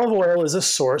 Olive oil is a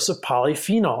source of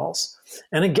polyphenols.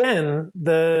 And again,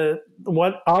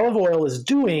 what olive oil is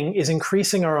doing is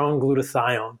increasing our own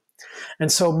glutathione.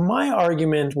 And so my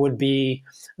argument would be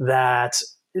that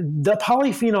the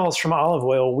polyphenols from olive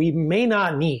oil we may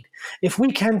not need. If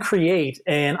we can create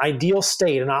an ideal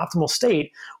state, an optimal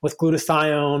state with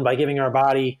glutathione by giving our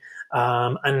body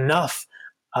enough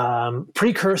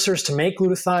precursors to make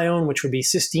glutathione, which would be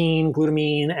cysteine,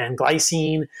 glutamine, and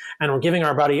glycine, and we're giving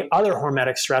our body other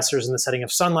hormetic stressors in the setting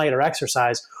of sunlight or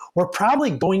exercise, we're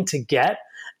probably going to get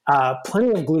plenty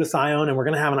of glutathione, and we're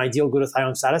going to have an ideal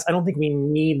glutathione status. I don't think we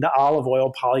need the olive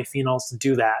oil polyphenols to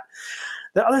do that.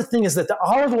 The other thing is that the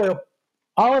olive oil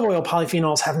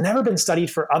polyphenols have never been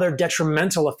studied for other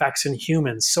detrimental effects in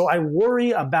humans. So I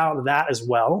worry about that as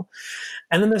well.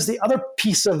 And then there's the other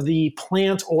piece of the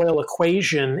plant oil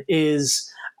equation is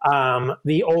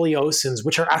the oleosins,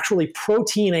 which are actually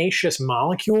proteinaceous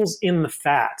molecules in the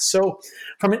fat. So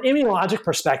from an immunologic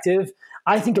perspective,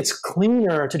 I think it's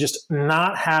cleaner to just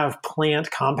not have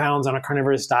plant compounds on a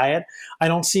carnivorous diet. I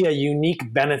don't see a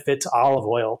unique benefit to olive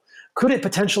oil. Could it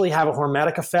potentially have a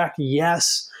hormetic effect?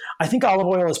 Yes. I think olive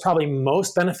oil is probably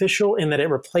most beneficial in that it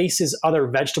replaces other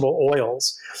vegetable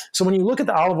oils. So when you look at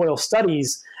the olive oil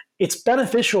studies, it's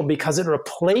beneficial because it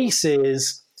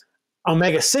replaces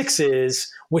omega-6s,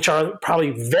 which are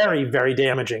probably very, very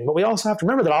damaging. But we also have to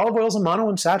remember that olive oil is a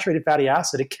monounsaturated fatty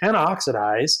acid. It can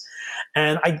oxidize.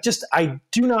 And I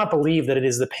do not believe that it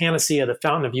is the panacea, the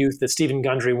fountain of youth that Stephen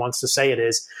Gundry wants to say it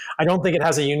is. I don't think it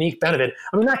has a unique benefit.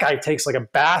 I mean, that guy takes like a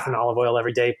bath in olive oil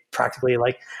every day, practically.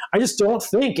 I just don't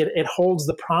think it holds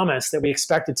the promise that we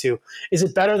expect it to. Is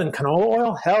it better than canola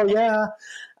oil? Hell yeah.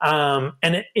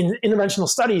 And in interventional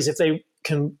studies, if they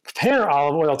compare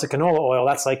olive oil to canola oil,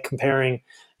 that's like comparing,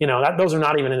 those are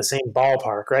not even in the same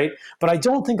ballpark, right? But I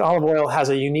don't think olive oil has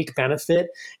a unique benefit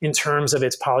in terms of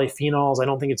its polyphenols. I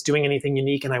don't think it's doing anything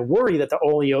unique. And I worry that the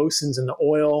oleosins in the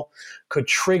oil could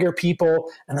trigger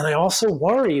people. And then I also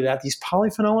worry that these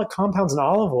polyphenolic compounds in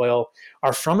olive oil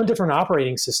are from a different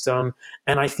operating system.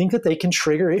 And I think that they can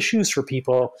trigger issues for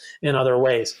people in other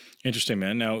ways. Interesting,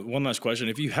 man. Now, one last question.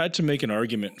 If you had to make an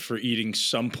argument for eating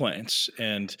some plants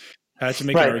and had to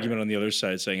make an argument on the other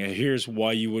side saying, hey, here's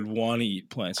why you would want to eat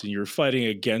plants, and you're fighting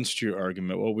against your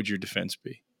argument, what would your defense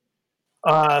be?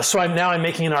 So I'm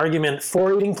making an argument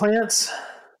for eating plants.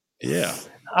 Yeah.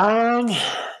 I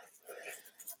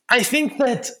think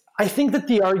that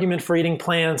the argument for eating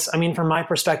plants, from my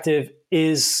perspective,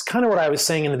 is kind of what I was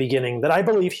saying in the beginning, that I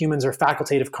believe humans are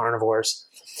facultative carnivores,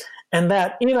 and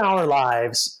that in our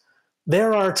lives,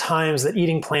 there are times that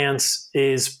eating plants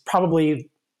is probably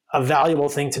a valuable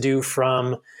thing to do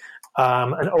from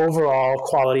an overall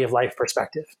quality of life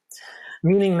perspective.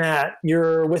 meaning that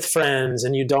you're with friends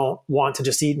and you don't want to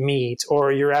just eat meat,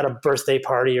 or you're at a birthday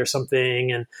party or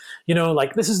something. And,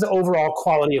 like this is the overall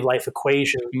quality of life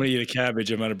equation. I'm going to eat a cabbage.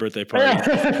 I'm at a birthday party.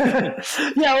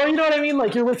 Yeah, well, you know what I mean?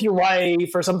 Like you're with your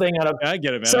wife or something at I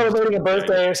get it, man. celebrating a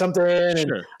birthday or something, and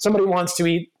Sure. somebody wants to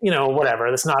eat, whatever.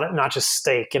 That's not just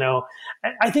steak,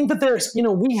 I think that there's,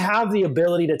 we have the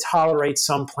ability to tolerate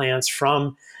some plants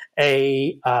from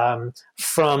an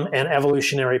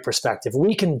evolutionary perspective.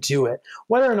 We can do it.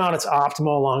 Whether or not it's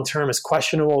optimal long term is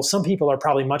questionable. Some people are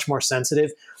probably much more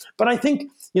sensitive, but I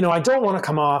think, I don't want to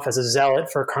come off as a zealot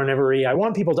for carnivory. I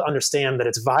want people to understand that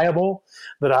it's viable,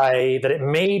 that it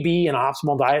may be an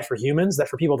optimal diet for humans, that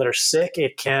for people that are sick,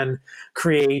 it can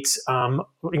create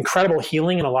incredible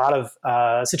healing in a lot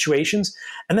of situations,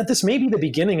 and that this may be the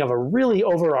beginning of a really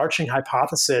overarching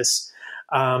hypothesis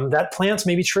that plants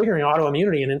may be triggering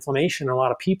autoimmunity and inflammation in a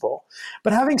lot of people.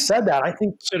 But having said that, I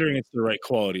think considering it's the right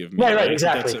quality of meat, right,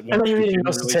 exactly. And then you're eating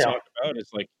those really talk about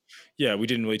it's like, yeah, we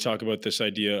didn't really talk about this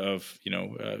idea of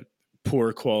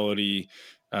poor quality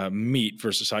meat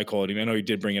versus high quality. I know you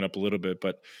did bring it up a little bit,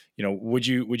 but would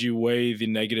you weigh the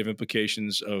negative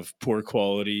implications of poor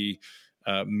quality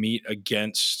meat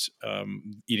against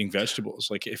eating vegetables?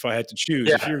 Like if I had to choose,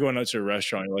 if you're going out to a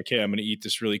restaurant, you're like, hey, I'm going to eat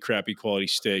this really crappy quality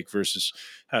steak versus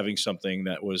having something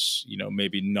that was,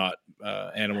 maybe not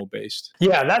animal based.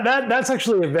 Yeah, that's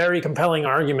actually a very compelling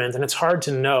argument, and it's hard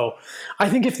to know. I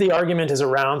think if the argument is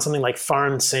around something like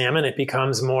farmed salmon, it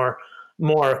becomes more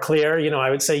clear.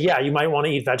 I would say, yeah, you might want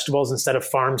to eat vegetables instead of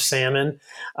farmed salmon.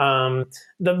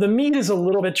 The meat is a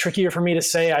little bit trickier for me to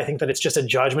say. I think that it's just a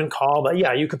judgment call, but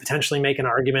yeah, you could potentially make an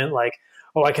argument like,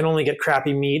 oh, I can only get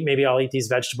crappy meat. Maybe I'll eat these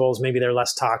vegetables. Maybe they're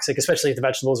less toxic, especially if the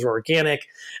vegetables are organic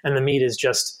and the meat is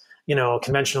just,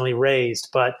 conventionally raised.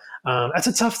 But that's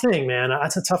a tough thing, man.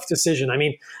 That's a tough decision. I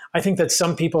mean, I think that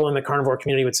some people in the carnivore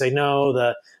community would say, no,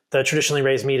 the traditionally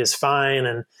raised meat is fine,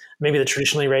 and maybe the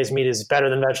traditionally raised meat is better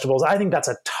than vegetables. I think that's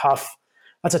a tough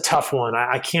one.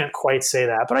 I can't quite say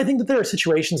that, but I think that there are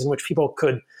situations in which people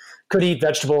could eat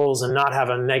vegetables and not have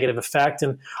a negative effect.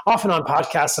 And often on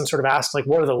podcasts, I'm sort of asked, like,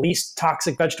 what are the least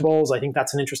toxic vegetables? I think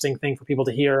that's an interesting thing for people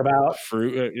to hear about.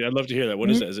 Fruit. I'd love to hear that. What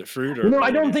is that? Is it fruit? Or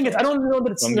I don't know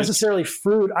that it's necessarily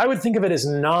fruit. I would think of it as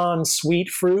non-sweet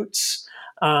fruits.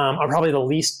 Are probably the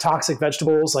least toxic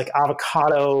vegetables, like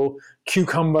avocado,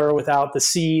 cucumber without the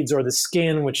seeds or the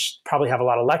skin, which probably have a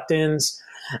lot of lectins.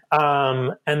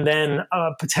 And then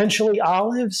potentially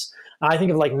olives. I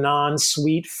think of like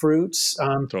non-sweet fruits.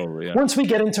 Totally. Yeah. Once we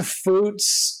get into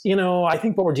fruits, I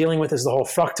think what we're dealing with is the whole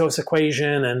fructose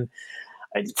equation, and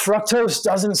fructose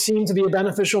doesn't seem to be a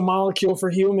beneficial molecule for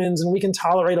humans, and we can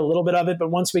tolerate a little bit of it. But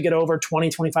once we get over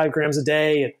 20, 25 grams a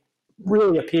day, it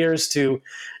really appears to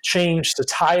change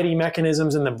satiety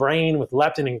mechanisms in the brain with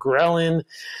leptin and ghrelin.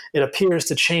 It appears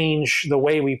to change the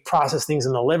way we process things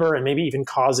in the liver and maybe even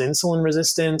cause insulin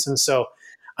resistance. And so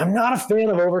I'm not a fan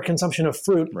of overconsumption of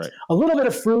fruit. Right. A little bit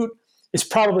of fruit is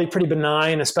probably pretty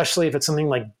benign, especially if it's something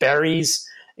like berries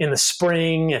in the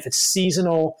spring, if it's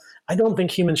seasonal. I don't think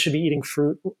humans should be eating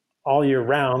fruit all year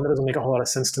round. That doesn't make a whole lot of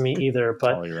sense to me either.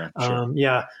 But all year round, sure.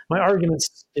 Yeah, my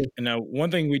arguments. And now,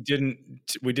 one thing we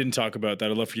didn't talk about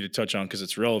that I'd love for you to touch on because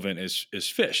it's relevant is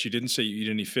fish. You didn't say you eat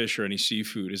any fish or any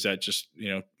seafood. Is that just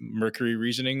mercury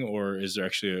reasoning, or is there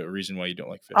actually a reason why you don't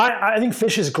like fish? I think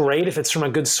fish is great if it's from a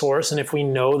good source and if we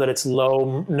know that it's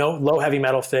low heavy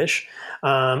metal fish.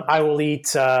 I will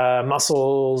eat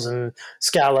mussels and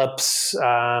scallops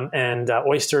and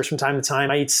oysters from time to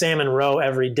time. I eat salmon roe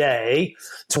every day.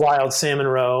 It's wild salmon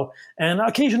roe. And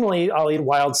occasionally I'll eat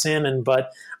wild salmon,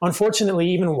 but unfortunately,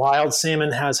 even wild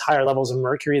salmon has higher levels of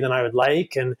mercury than I would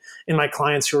like. And in my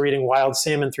clients who are eating wild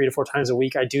salmon 3 to 4 times a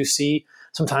week, I do see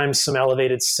sometimes some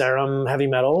elevated serum heavy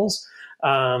metals.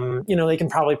 They can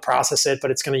probably process it,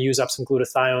 but it's going to use up some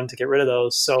glutathione to get rid of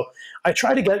those. So I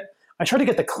try to get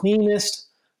the cleanest,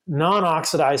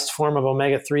 non-oxidized form of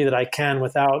omega-3 that I can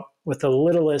with the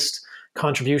littlest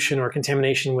contribution or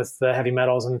contamination with the heavy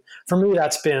metals. And for me,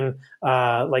 that's been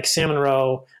like salmon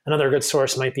roe. Another good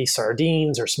source might be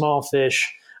sardines or small fish.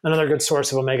 Another good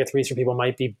source of omega-3s for people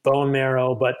might be bone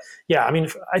marrow. But yeah, I mean,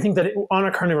 I think that on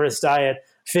a carnivorous diet,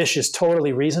 fish is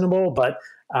totally reasonable, but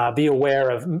be aware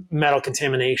of metal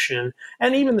contamination.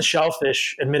 And even the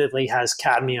shellfish, admittedly, has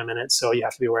cadmium in it, so you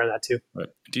have to be aware of that too. Right.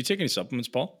 Do you take any supplements,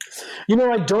 Paul?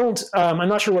 I don't. I'm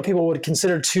not sure what people would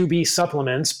consider to be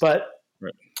supplements, but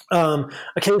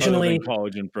occasionally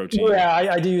collagen protein. Yeah,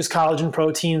 I do use collagen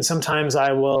protein. Sometimes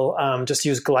I will just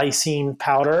use glycine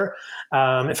powder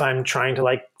if I'm trying to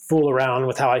fool around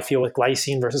with how I feel with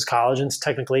glycine versus collagens.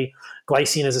 Technically,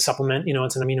 glycine is a supplement,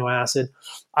 it's an amino acid.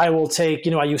 I will take,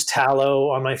 I use tallow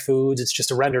on my foods. It's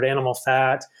just a rendered animal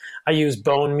fat. I use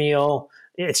bone meal.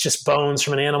 It's just bones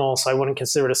from an animal, so I wouldn't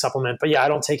consider it a supplement. But yeah, I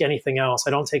don't take anything else. I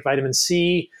don't take vitamin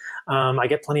C. I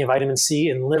get plenty of vitamin C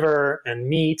in liver and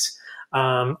meat.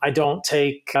 I don't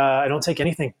take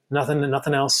anything,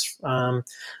 nothing else.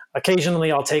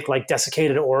 Occasionally I'll take like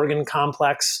desiccated organ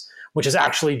complex, which is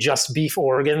actually just beef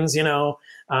organs, been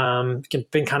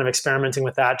kind of experimenting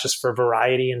with that just for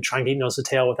variety and trying to eat nose to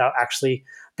tail without actually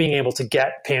being able to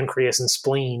get pancreas and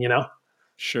spleen,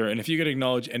 Sure. And if you could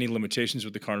acknowledge any limitations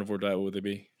with the carnivore diet, what would they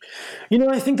be?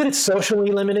 I think that it's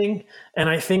socially limiting. And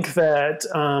I think that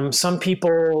some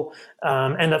people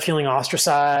end up feeling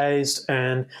ostracized.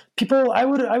 And people, I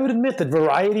would admit that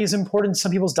variety is important in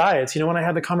some people's diets. When I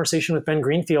had the conversation with Ben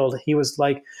Greenfield, he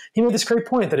made this great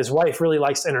point that his wife really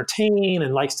likes to entertain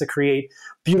and likes to create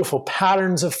beautiful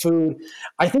patterns of food.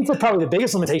 I think that probably the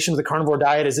biggest limitation of the carnivore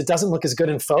diet is it doesn't look as good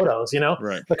in photos.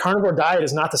 Right. The carnivore diet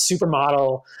is not the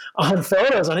supermodel on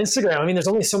photos on Instagram. I mean, there's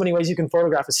only so many ways you can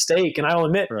photograph a steak. And I'll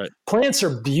admit, right, plants are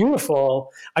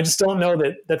beautiful. I just don't know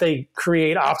that they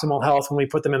create optimal health when we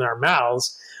put them in our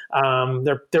mouths.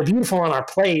 They're beautiful on our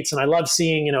plates. And I love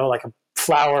seeing, like a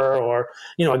flower or,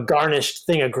 a garnished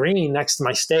thing of green next to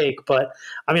my steak. But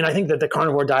I mean, I think that the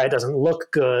carnivore diet doesn't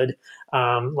look good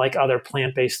like other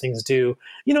plant-based things do.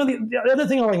 The other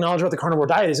thing I'll acknowledge about the carnivore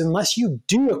diet is unless you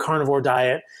do a carnivore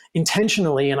diet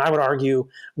intentionally, and I would argue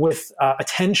with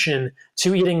attention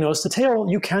to eating nose to tail,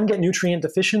 you can get nutrient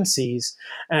deficiencies.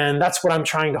 And that's what I'm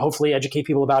trying to hopefully educate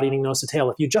people about eating nose to tail.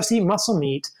 If you just eat muscle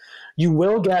meat,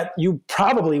 you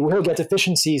probably will get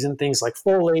deficiencies in things like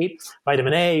folate,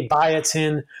 vitamin A,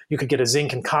 biotin. You could get a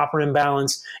zinc and copper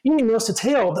imbalance. Eating nose to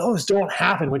tail, those don't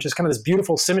happen, which is kind of this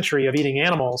beautiful symmetry of eating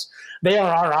animals. They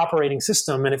are our operating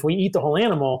system. And if we eat the whole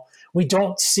animal, we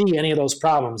don't see any of those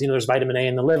problems. There's vitamin A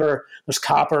in the liver, there's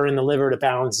copper in the liver to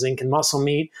balance zinc and muscle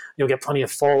meat. You'll get plenty of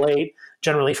folate,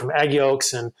 generally from egg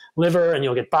yolks and liver, and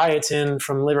you'll get biotin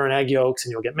from liver and egg yolks,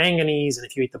 and you'll get manganese. And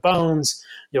if you eat the bones,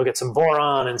 you'll get some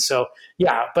boron. And so,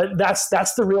 yeah, but that's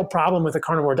the real problem with the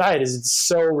carnivore diet is it's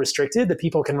so restricted that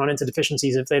people can run into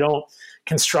deficiencies if they don't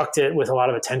construct it with a lot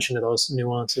of attention to those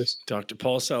nuances. Dr.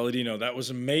 Paul Saladino, that was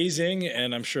amazing.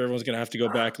 And I'm sure everyone's going to have to go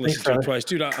back and listen to it twice.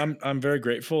 Dude, I'm very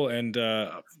grateful, and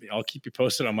I'll keep you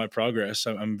posted on my progress.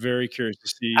 I'm very curious to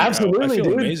see. Absolutely, I feel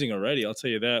dude. amazing already. I'll tell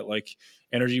you that. Like,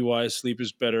 energy-wise, sleep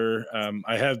is better.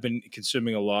 I have been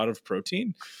consuming a lot of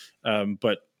protein,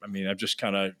 but I mean, I'm just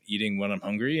kind of eating when I'm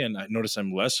hungry, and I notice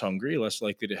I'm less hungry, less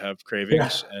likely to have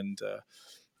cravings. Yeah. And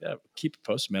keep it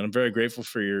posted, man. I'm very grateful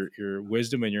for your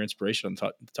wisdom and your inspiration on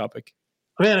the topic.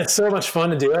 Man, it's so much fun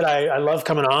to do it. I love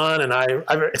coming on, and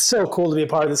it's so cool to be a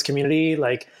part of this community.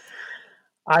 Like,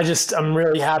 I'm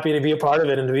really happy to be a part of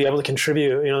it and to be able to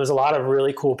contribute. There's a lot of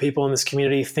really cool people in this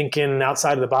community thinking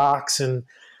outside of the box, and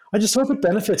I just hope it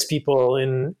benefits people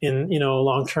in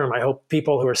long term. I hope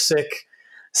people who are sick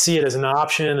see it as an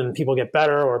option and people get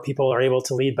better, or people are able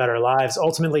to lead better lives.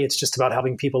 Ultimately, it's just about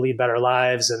helping people lead better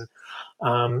lives. And,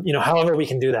 however we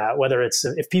can do that, whether it's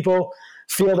if people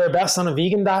feel their best on a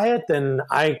vegan diet, then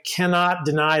I cannot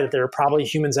deny that there are probably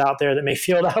humans out there that may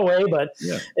feel that way, but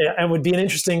it would be an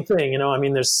interesting thing.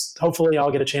 Hopefully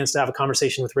I'll get a chance to have a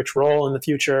conversation with Rich Roll in the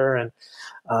future and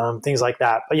things like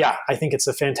that. But yeah, I think it's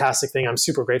a fantastic thing. I'm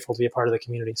super grateful to be a part of the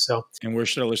community. And where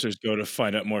should our listeners go to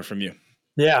find out more from you?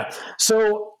 Yeah.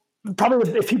 So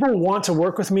probably if people want to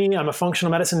work with me, I'm a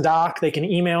functional medicine doc. They can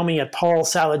email me at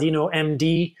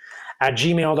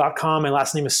paulsaladinomd@gmail.com. My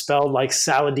last name is spelled like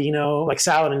Saladino, like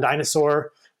salad and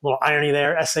dinosaur. A little irony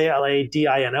there,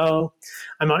 Saladino.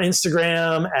 I'm on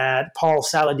Instagram at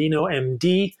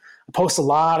paulsaladinomd. I post a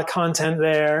lot of content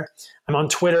there. I'm on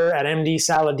Twitter at MD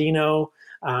Saladino.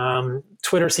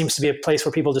 Twitter seems to be a place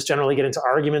where people just generally get into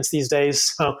arguments these days.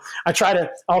 So I try to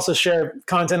also share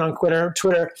content on Twitter,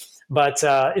 but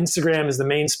Instagram is the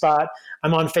main spot.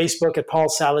 I'm on Facebook at Paul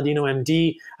Saladino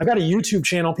MD. I've got a YouTube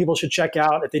channel people should check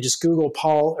out. If they just Google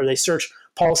Paul or they search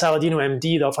Paul Saladino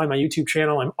MD, they'll find my YouTube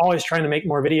channel. I'm always trying to make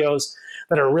more videos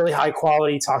that are really high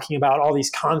quality, talking about all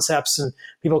these concepts, and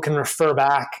people can refer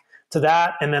back to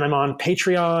that. And then I'm on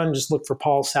Patreon. Just look for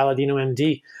Paul Saladino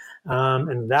MD.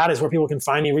 And that is where people can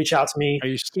find me, reach out to me. Are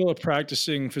you still a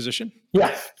practicing physician?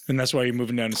 Yeah. And that's why you're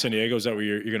moving down to San Diego? Is that where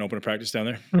you're going to open a practice down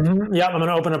there? Mm-hmm. Yeah, I'm going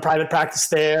to open a private practice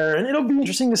there. And it'll be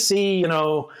interesting to see,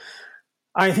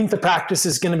 I think the practice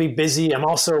is going to be busy. I'm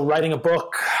also writing a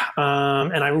book,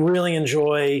 and I really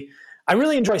enjoy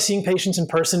seeing patients in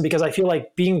person because I feel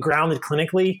like being grounded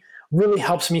clinically really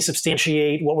helps me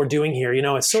substantiate what we're doing here.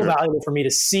 It's so valuable for me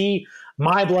to see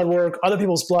my blood work, other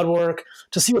people's blood work,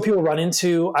 to see what people run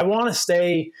into. I want to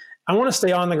stay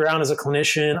on the ground as a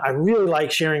clinician. I really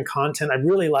like sharing content. I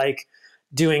really like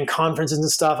doing conferences and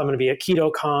stuff. I'm going to be at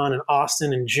KetoCon in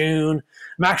Austin in June.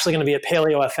 I'm actually going to be at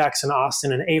Paleo FX in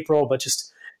Austin in April, but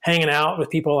just hanging out with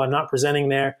people. I'm not presenting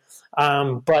there.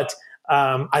 But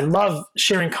I love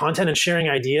sharing content and sharing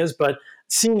ideas, but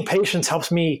seeing patients helps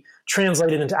me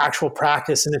translate it into actual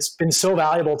practice. And it's been so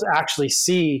valuable to actually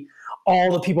see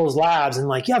all the people's labs and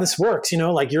like, yeah, this works,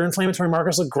 like your inflammatory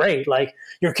markers look great. Like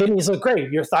your kidneys look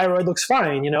great. Your thyroid looks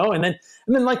fine, and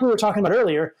then like we were talking about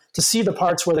earlier, to see the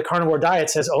parts where the carnivore diet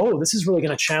says, oh, this is really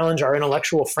going to challenge our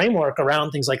intellectual framework around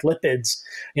things like lipids.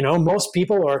 Most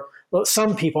people, or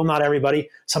some people, not everybody,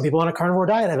 some people on a carnivore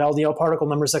diet have LDL particle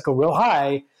numbers that go real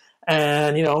high.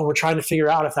 And, we're trying to figure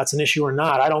out if that's an issue or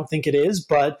not. I don't think it is,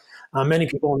 but many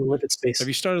people in the lipid space. Have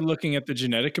you started looking at the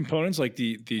genetic components, like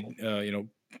the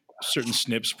certain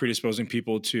SNPs predisposing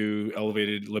people to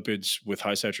elevated lipids with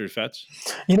high saturated fats?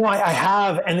 I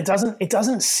have, and it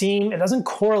doesn't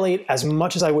correlate as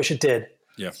much as I wish it did.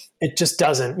 Yeah. It just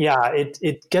doesn't. Yeah.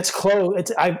 It gets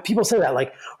close. People say that,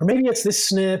 like, or maybe it's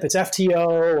this SNP, it's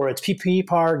FTO, or it's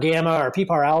PPAR gamma or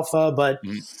PPAR alpha, but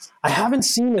I haven't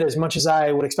seen it as much as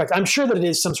I would expect. I'm sure that it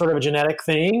is some sort of a genetic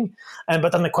thing.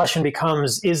 But then the question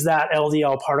becomes, is that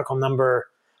LDL particle number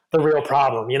the real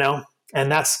problem,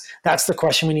 And that's the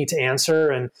question we need to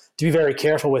answer and to be very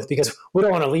careful with, because we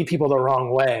don't want to lead people the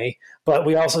wrong way, but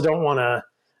we also don't want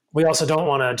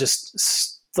to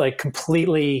just like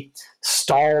completely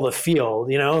stall the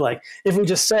field. Like if we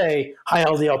just say high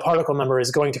LDL particle number is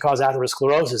going to cause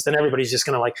atherosclerosis, then everybody's just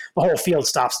going to the whole field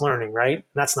stops learning, right? And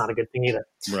that's not a good thing either.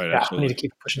 Right. Yeah, absolutely. we need to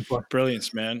keep pushing forward.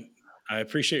 Brilliance, man. I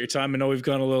appreciate your time. I know we've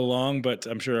gone a little long, but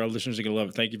I'm sure our listeners are going to love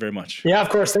it. Thank you very much. Yeah, of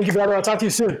course. Thank you, brother. I'll talk to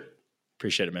you soon.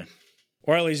 Appreciate it, man.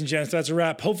 All right, ladies and gents, that's a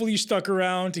wrap. Hopefully you stuck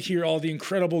around to hear all the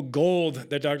incredible gold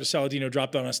that Dr. Saladino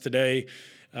dropped on us today.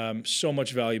 So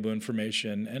much valuable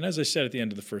information. And as I said at the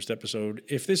end of the first episode,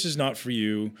 if this is not for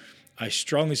you, I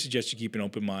strongly suggest you keep an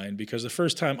open mind, because the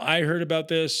first time I heard about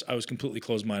this, I was completely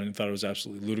closed-minded and thought it was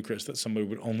absolutely ludicrous that somebody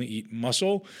would only eat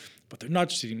muscle. But they're not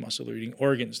just eating muscle, they're eating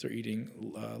organs, they're eating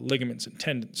ligaments and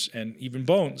tendons and even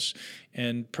bones.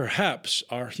 And perhaps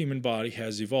our human body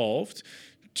has evolved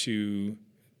to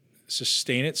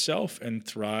sustain itself and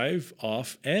thrive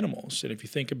off animals. And if you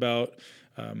think about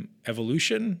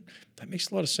evolution, that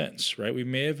makes a lot of sense, right? We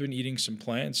may have been eating some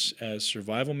plants as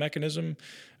survival mechanism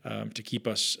to keep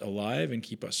us alive and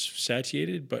keep us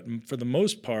satiated. But for the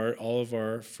most part, all of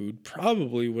our food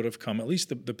probably would have come, at least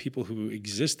the people who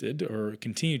existed or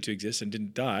continued to exist and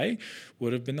didn't die,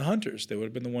 would have been the hunters. They would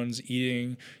have been the ones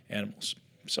eating animals.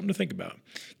 Something to think about.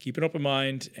 Keep an open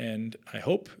mind, and I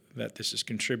hope that this has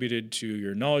contributed to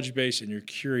your knowledge base and your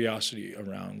curiosity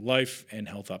around life and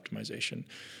health optimization.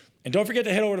 And don't forget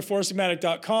to head over to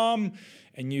forsigmatic.com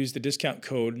and use the discount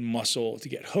code MUSCLE to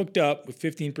get hooked up with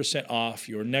 15% off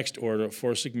your next order of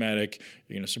Four Sigmatic.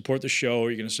 You're going to support the show.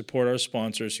 You're going to support our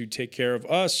sponsors who take care of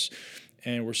us,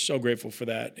 and we're so grateful for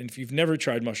that. And if you've never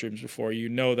tried mushrooms before, you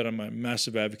know that I'm a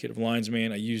massive advocate of lion's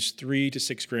mane. I use 3 to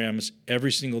 6 grams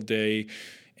every single day,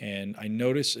 and I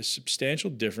notice a substantial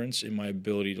difference in my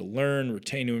ability to learn,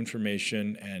 retain new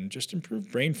information, and just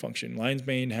improve brain function. Lion's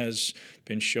mane has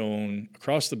been shown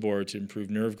across the board to improve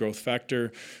nerve growth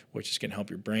factor, which is going to help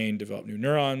your brain develop new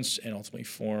neurons and ultimately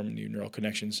form new neural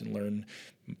connections and learn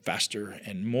faster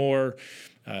and more.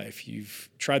 If you've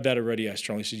tried that already, I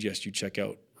strongly suggest you check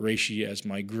out reishi as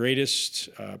my greatest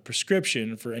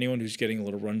prescription for anyone who's getting a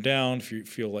little run down. If you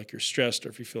feel like you're stressed or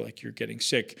if you feel like you're getting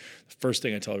sick, the first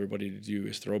thing I tell everybody to do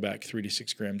is throw back 3 to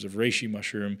 6 grams of reishi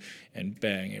mushroom, and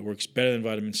bang, it works better than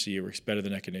vitamin C. It works better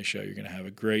than echinacea. You're going to have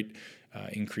a great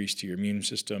increase to your immune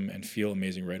system and feel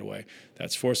amazing right away.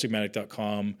 That's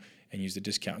foursigmatic.com, and use the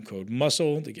discount code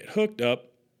MUSCLE to get hooked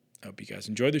up. I hope you guys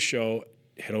enjoyed the show.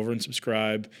 Head over and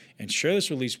subscribe and share this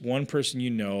with at least one person you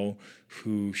know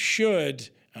who should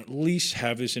at least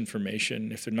have this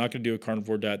information. If they're not going to do a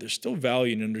carnivore diet, there's still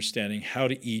value in understanding how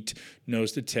to eat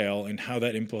nose to tail and how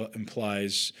that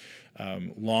implies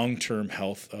long-term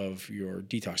health of your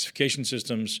detoxification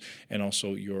systems and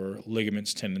also your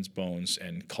ligaments, tendons, bones,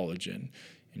 and collagen.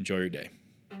 Enjoy your day.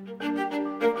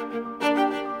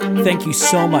 Thank you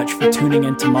so much for tuning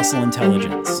into Muscle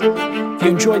Intelligence. If you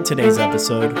enjoyed today's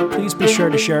episode, please be sure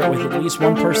to share it with at least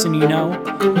one person you know.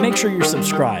 Make sure you're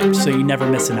subscribed so you never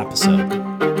miss an episode.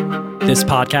 This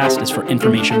podcast is for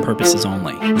information purposes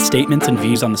only. The statements and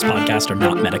views on this podcast are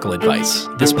not medical advice.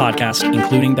 This podcast,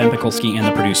 including Ben Pekulski and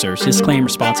the producers, disclaim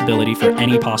responsibility for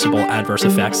any possible adverse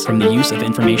effects from the use of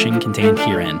information contained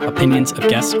herein. Opinions of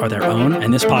guests are their own,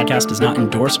 and this podcast does not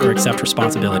endorse or accept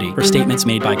responsibility for statements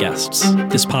made by guests.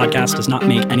 This podcast does not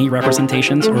make any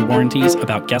representations or warranties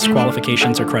about guest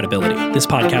qualifications or credibility. This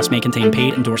podcast may contain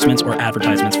paid endorsements or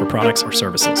advertisements for products or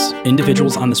services.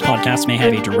 Individuals on this podcast may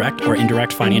have a direct or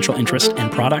indirect financial interest in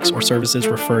products or services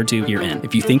referred to herein.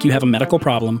 If you think you have a medical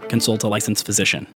problem, consult a licensed physician.